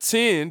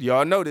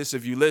y'all know this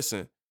if you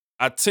listen,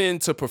 I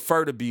tend to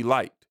prefer to be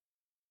liked.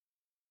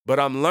 But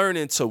I'm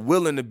learning to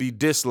willing to be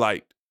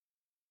disliked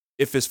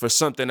if it's for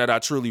something that I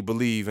truly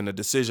believe in a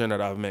decision that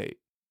I've made.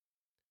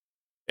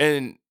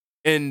 And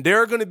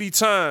there are going to be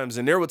times,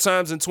 and there were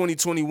times in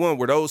 2021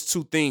 where those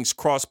 2 things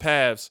crossed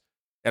paths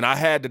and I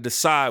had to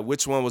decide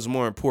which one was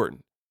more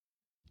important.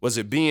 Was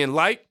it being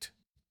liked?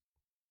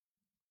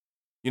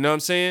 You know what I'm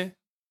saying?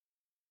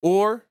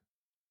 Or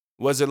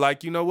was it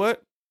like, you know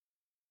what?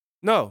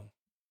 No,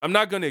 I'm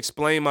not going to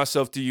explain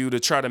myself to you to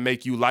try to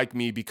make you like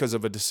me because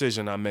of a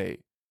decision I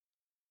made.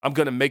 I'm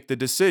going to make the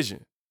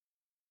decision.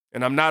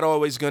 And I'm not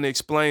always going to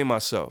explain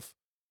myself.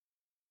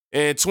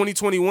 And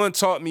 2021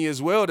 taught me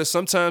as well that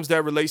sometimes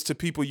that relates to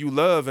people you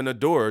love and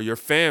adore, your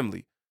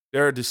family.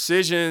 There are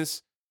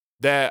decisions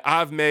that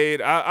I've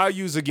made. I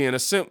use, again,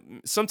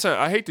 sometimes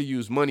I hate to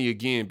use money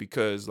again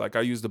because like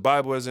I use the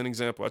Bible as an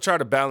example. I try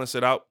to balance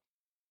it out.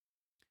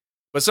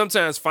 But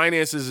sometimes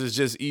finances is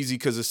just easy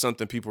because it's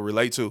something people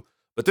relate to.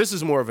 But this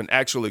is more of an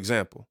actual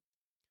example.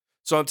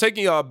 So I'm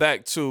taking y'all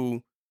back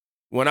to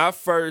when I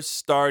first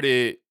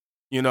started,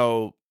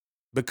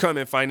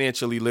 becoming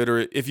financially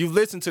literate. If you've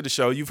listened to the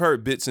show, you've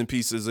heard bits and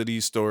pieces of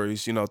these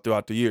stories,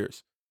 throughout the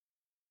years.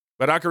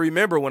 But I can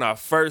remember when I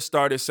first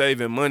started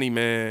saving money,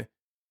 man,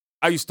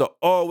 I used to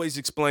always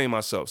explain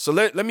myself. So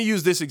let me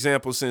use this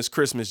example since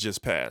Christmas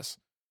just passed.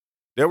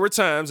 There were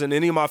times, and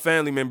any of my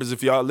family members,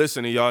 if y'all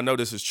listening, y'all know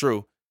this is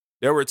true.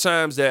 There were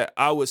times that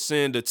I would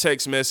send a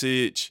text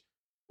message,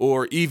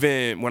 or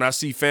even when I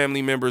see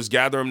family members,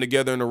 gather them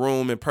together in a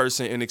room in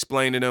person and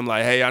explain to them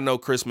like, hey, I know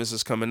Christmas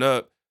is coming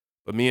up,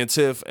 but me and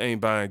Tiff ain't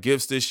buying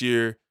gifts this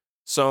year,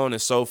 so on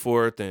and so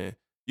forth. And,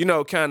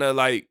 kind of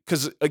like,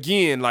 because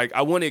again, like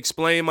I want to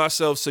explain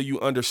myself so you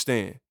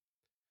understand.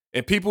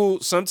 And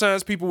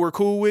sometimes people were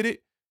cool with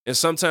it. And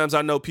sometimes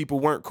I know people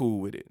weren't cool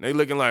with it. They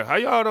looking like, how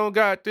y'all don't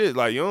got this?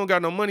 Like, you don't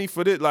got no money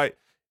for this. Like,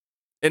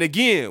 and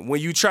again,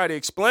 when you try to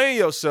explain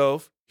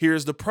yourself,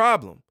 here's the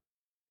problem.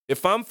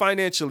 If I'm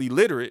financially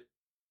literate,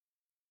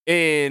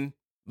 and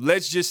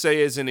let's just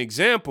say as an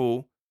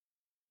example,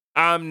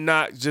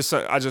 I just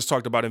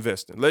talked about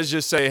investing. Let's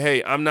just say,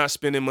 hey, I'm not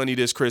spending money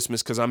this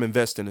Christmas because I'm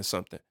investing in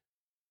something.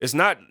 It's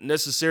not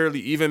necessarily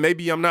even,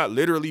 maybe I'm not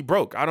literally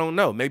broke. I don't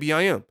know. Maybe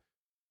I am.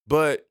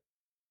 But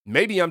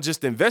maybe I'm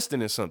just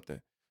investing in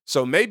something.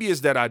 So maybe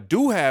it's that I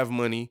do have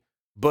money,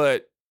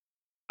 but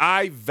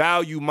I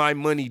value my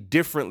money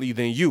differently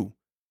than you.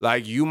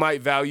 Like you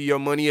might value your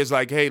money as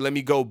like, hey, let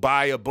me go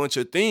buy a bunch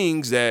of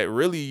things that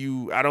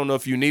really I don't know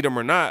if you need them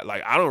or not.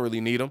 Like I don't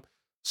really need them.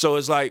 So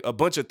it's like a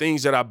bunch of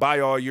things that I buy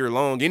all year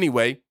long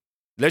anyway.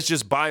 Let's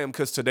just buy them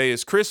because today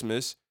is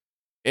Christmas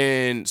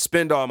and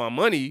spend all my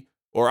money.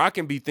 Or I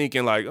can be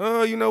thinking like,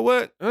 oh, you know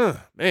what?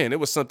 Man, it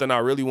was something I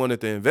really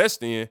wanted to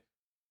invest in.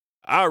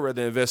 I'd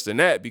rather invest in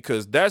that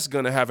because that's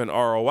going to have an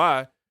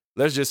ROI.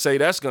 Let's just say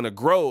that's going to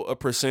grow a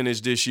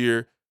percentage this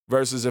year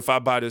versus if I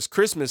buy this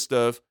Christmas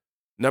stuff.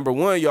 Number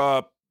one,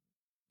 y'all,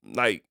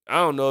 like, I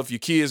don't know if your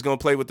kid's going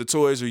to play with the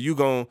toys or you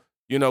going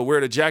to, wear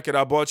the jacket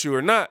I bought you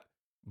or not.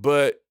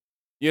 But,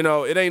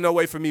 it ain't no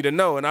way for me to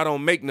know, and I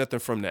don't make nothing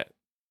from that.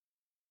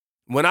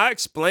 When I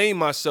explain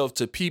myself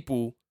to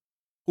people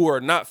who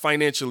are not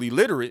financially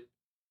literate,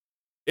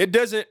 it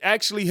doesn't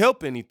actually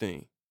help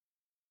anything.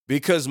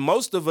 Because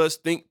most of us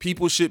think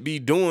people should be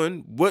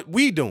doing what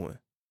we doing.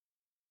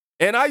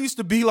 And I used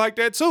to be like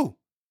that too.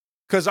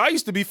 Because I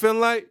used to be feeling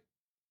like,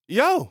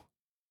 yo,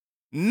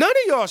 none of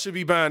y'all should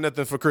be buying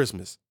nothing for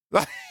Christmas.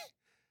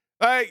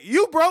 Like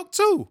you broke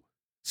too.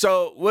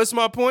 So what's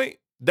my point?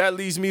 That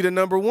leads me to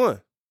number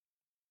one.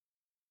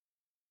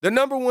 The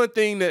number one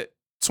thing that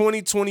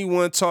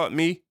 2021 taught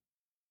me,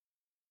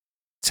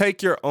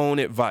 take your own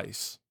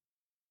advice.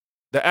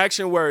 The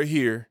action word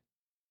here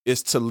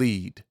is to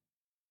lead.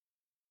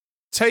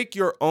 Take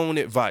your own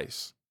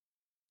advice.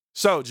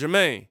 So,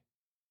 Jermaine,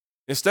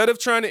 instead of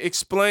trying to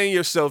explain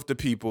yourself to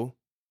people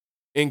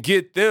and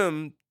get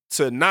them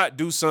to not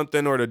do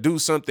something or to do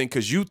something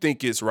because you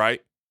think it's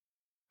right,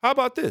 how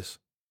about this?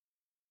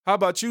 How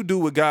about you do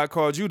what God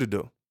called you to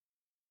do?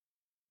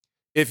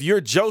 If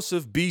you're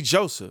Joseph, be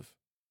Joseph.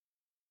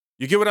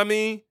 You get what I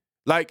mean?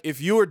 Like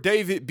if you're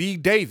David, be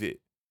David.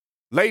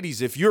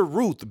 Ladies, if you're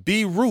Ruth,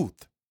 be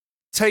Ruth.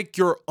 Take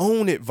your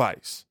own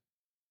advice.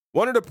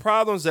 One of the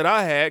problems that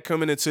I had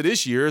coming into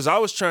this year is I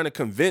was trying to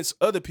convince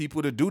other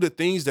people to do the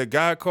things that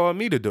God called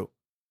me to do.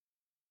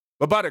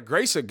 But by the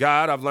grace of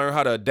God, I've learned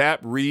how to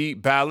adapt,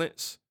 read,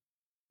 balance,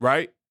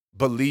 right?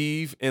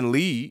 Believe and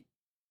lead.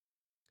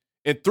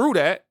 And through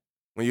that,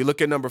 when you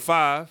look at number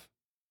 5,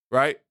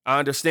 right? I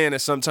understand that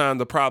sometimes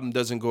the problem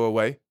doesn't go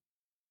away,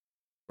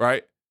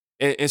 right?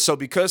 And so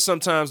because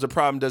sometimes the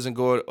problem doesn't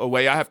go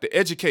away, I have to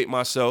educate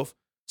myself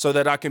so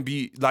that I can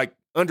be like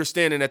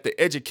understanding that the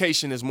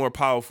education is more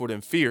powerful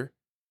than fear,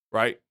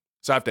 right?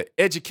 So I have to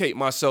educate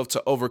myself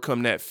to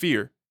overcome that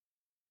fear.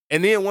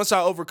 And then once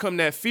I overcome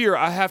that fear,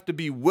 I have to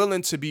be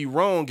willing to be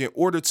wrong in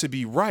order to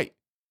be right.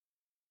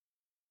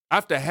 I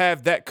have to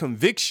have that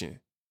conviction,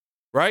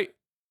 right?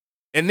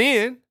 And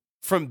then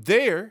from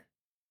there,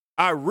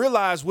 I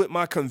realize with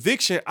my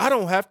conviction, I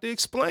don't have to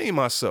explain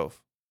myself.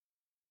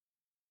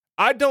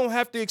 I don't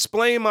have to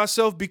explain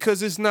myself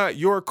because it's not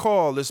your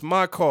call. It's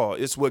my call.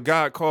 It's what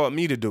God called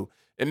me to do.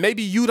 And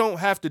maybe you don't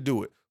have to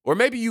do it. Or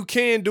maybe you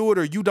can do it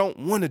or you don't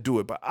want to do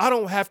it. But I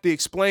don't have to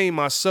explain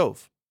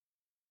myself.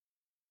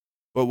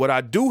 But what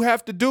I do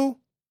have to do,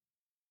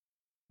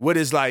 what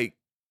is like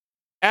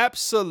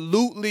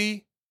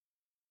absolutely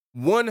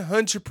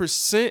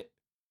 100%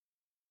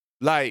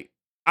 like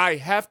I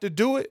have to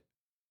do it,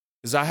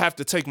 is I have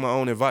to take my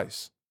own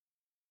advice.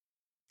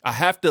 I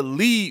have to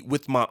lead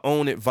with my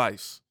own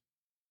advice.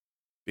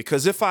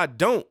 Because if I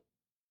don't,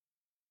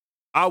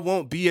 I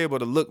won't be able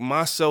to look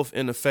myself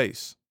in the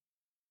face.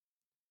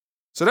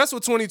 So that's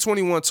what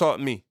 2021 taught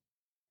me.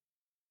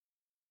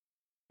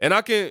 And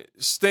I can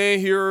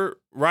stand here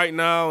right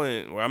now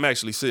and I'm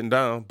actually sitting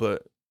down,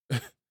 but,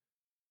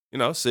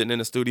 sitting in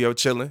the studio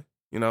chilling,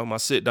 my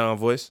sit down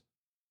voice.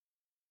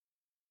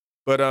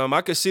 But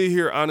I could sit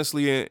here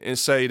honestly and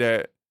say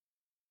that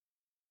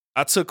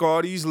I took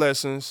all these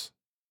lessons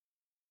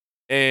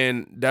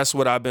and that's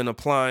what I've been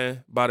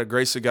applying by the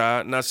grace of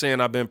God. Not saying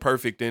I've been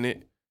perfect in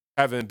it,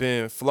 haven't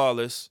been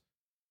flawless,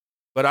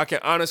 but I can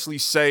honestly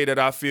say that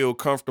I feel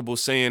comfortable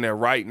saying that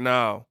right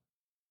now,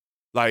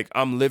 like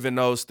I'm living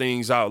those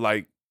things out.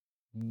 Like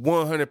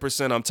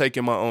 100% I'm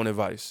taking my own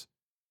advice.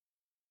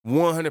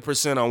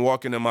 100% I'm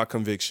walking in my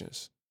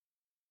convictions.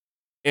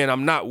 And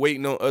I'm not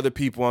waiting on other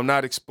people. I'm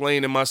not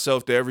explaining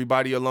myself to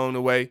everybody along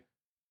the way.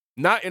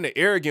 Not in an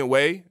arrogant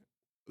way.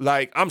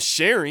 Like I'm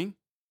sharing.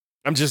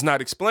 I'm just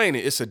not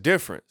explaining. It's a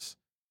difference.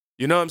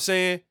 You know what I'm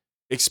saying?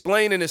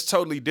 Explaining is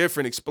totally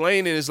different.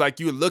 Explaining is like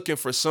you're looking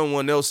for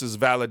someone else's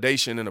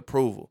validation and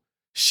approval.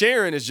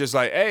 Sharing is just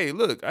like, hey,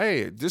 look,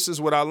 hey, this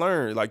is what I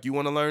learned. Like, you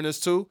want to learn this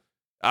too?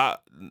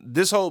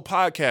 This whole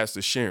podcast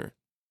is sharing.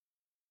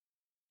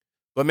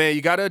 But man,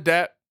 you got to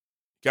adapt,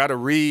 got to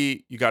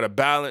read, you got to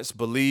balance,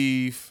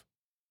 believe.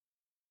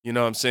 You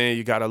know what I'm saying?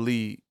 You got to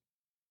lead.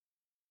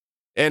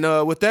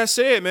 And with that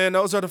said, man,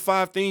 those are the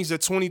 5 things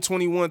that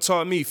 2021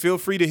 taught me. Feel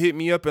free to hit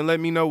me up and let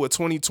me know what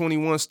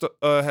 2021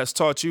 has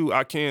taught you.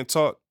 I can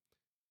talk.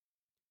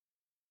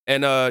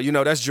 And,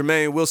 that's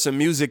Jermaine Wilson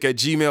Music at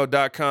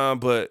gmail.com.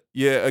 But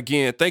yeah,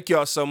 again, thank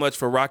y'all so much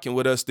for rocking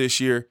with us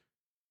this year.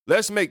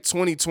 Let's make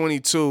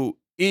 2022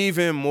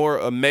 even more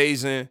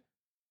amazing.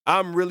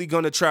 I'm really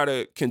going to try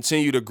to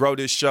continue to grow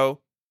this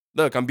show.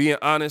 Look, I'm being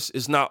honest.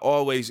 It's not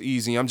always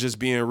easy. I'm just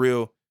being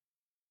real,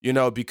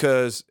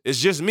 because it's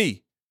just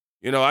me.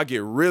 I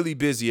get really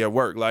busy at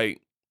work.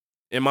 Like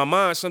in my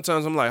mind,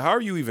 sometimes I'm like, how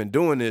are you even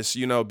doing this?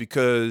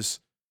 Because,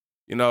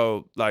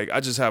 like I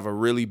just have a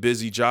really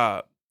busy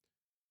job.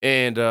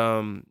 And,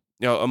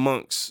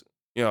 amongst,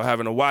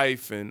 having a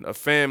wife and a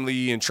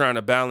family and trying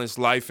to balance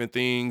life and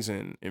things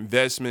and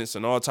investments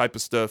and all type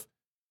of stuff.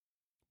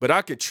 But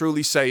I could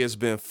truly say it's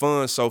been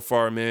fun so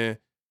far, man.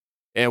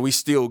 And we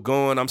still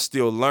going. I'm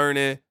still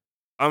learning.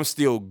 I'm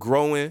still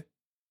growing.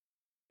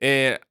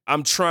 And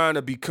I'm trying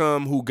to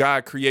become who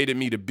God created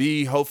me to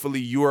be. Hopefully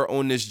you are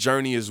on this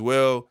journey as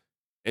well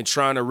and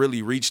trying to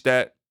really reach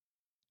that.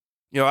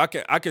 I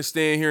can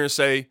stand here and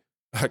say,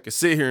 I can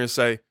sit here and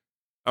say,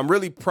 I'm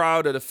really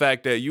proud of the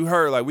fact that you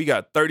heard, like, we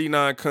got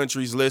 39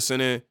 countries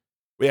listening.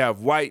 We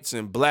have whites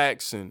and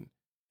blacks and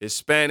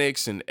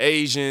Hispanics and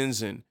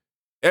Asians and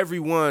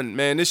everyone.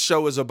 Man, this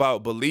show is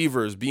about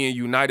believers being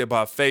united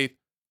by faith.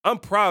 I'm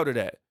proud of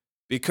that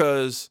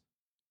because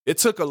it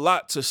took a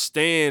lot to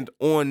stand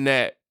on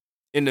that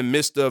in the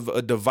midst of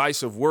a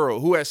divisive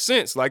world, who has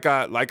since, like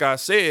I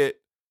said,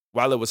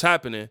 while it was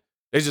happening,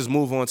 they just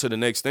move on to the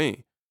next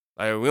thing.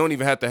 Like, we don't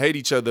even have to hate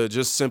each other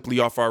just simply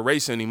off our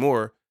race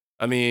anymore.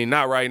 I mean,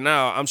 not right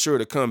now. I'm sure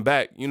to come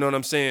back. You know what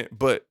I'm saying?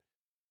 But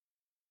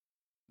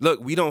look,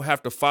 we don't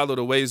have to follow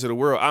the ways of the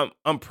world.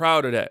 I'm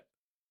proud of that.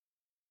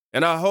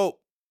 And I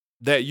hope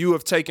that you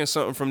have taken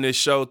something from this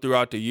show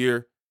throughout the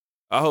year.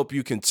 I hope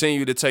you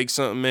continue to take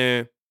something,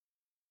 man.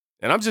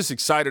 And I'm just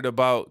excited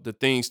about the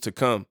things to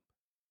come.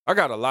 I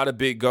got a lot of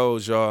big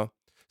goals, y'all.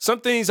 Some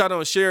things I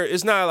don't share.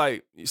 It's not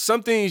like,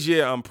 some things,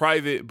 yeah, I'm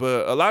private,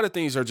 but a lot of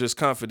things are just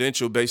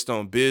confidential based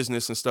on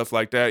business and stuff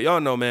like that.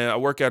 Y'all know, man, I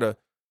work at a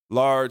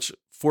large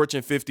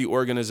Fortune 50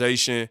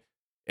 organization.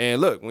 And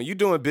look, when you're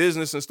doing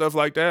business and stuff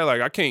like that, like,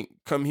 I can't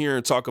come here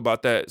and talk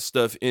about that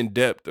stuff in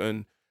depth.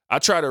 And I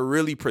try to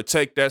really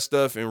protect that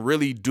stuff and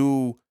really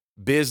do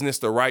business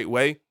the right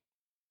way.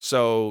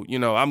 So, you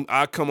know,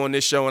 I come on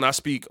this show and I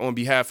speak on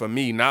behalf of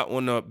me, not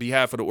on the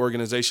behalf of the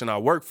organization I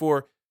work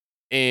for.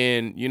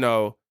 And, you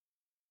know,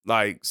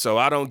 like, so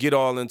I don't get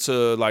all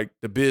into like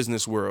the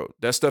business world.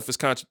 That stuff is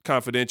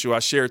confidential. I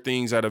share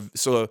things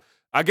so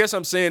I guess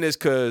I'm saying this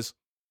because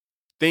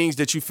things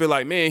that you feel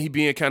like, man, he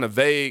being kind of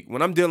vague.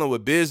 When I'm dealing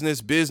with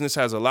business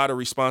has a lot of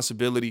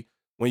responsibility.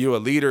 When you're a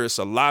leader, it's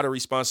a lot of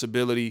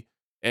responsibility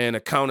and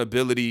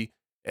accountability.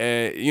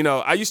 And, you know,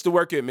 I used to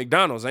work at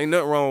McDonald's. Ain't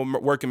nothing wrong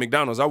with working at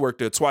McDonald's. I worked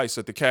there twice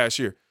at the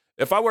cashier.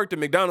 If I worked at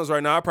McDonald's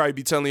right now, I'd probably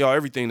be telling y'all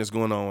everything that's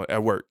going on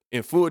at work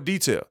in full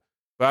detail.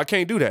 But I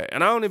can't do that.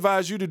 And I don't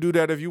advise you to do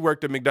that if you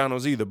worked at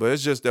McDonald's either. But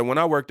it's just that when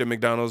I worked at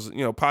McDonald's,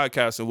 you know,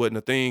 podcasting wasn't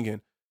a thing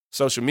and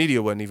social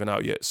media wasn't even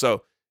out yet.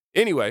 So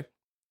anyway,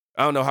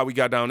 I don't know how we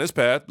got down this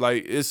path.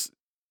 Like, it's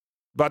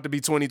about to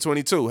be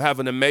 2022. Have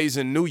an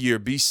amazing new year.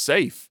 Be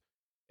safe.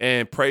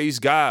 And praise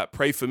God.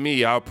 Pray for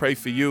me. I'll pray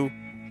for you.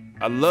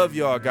 I love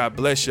y'all. God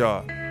bless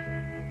y'all.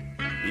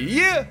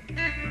 Yeah.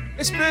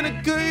 It's been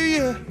a good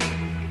year.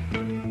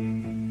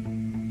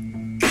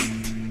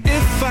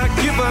 If I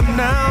give up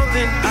now,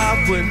 then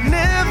I would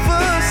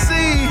never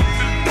see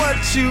what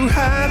you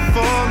had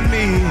for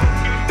me.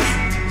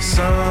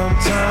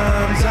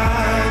 Sometimes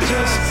I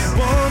just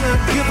wanna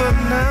give up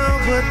now,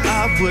 but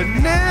I would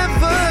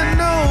never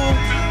know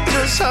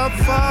just how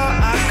far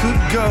I could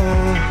go.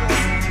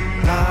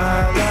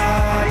 La,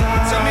 la,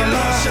 la. Tell me,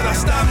 Lord, should I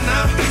stop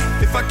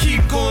now? If I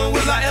keep going,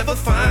 will I ever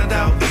find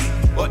out?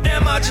 Or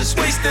am I just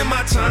wasting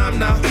my time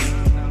now?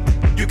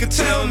 You can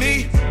tell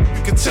me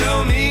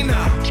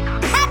now.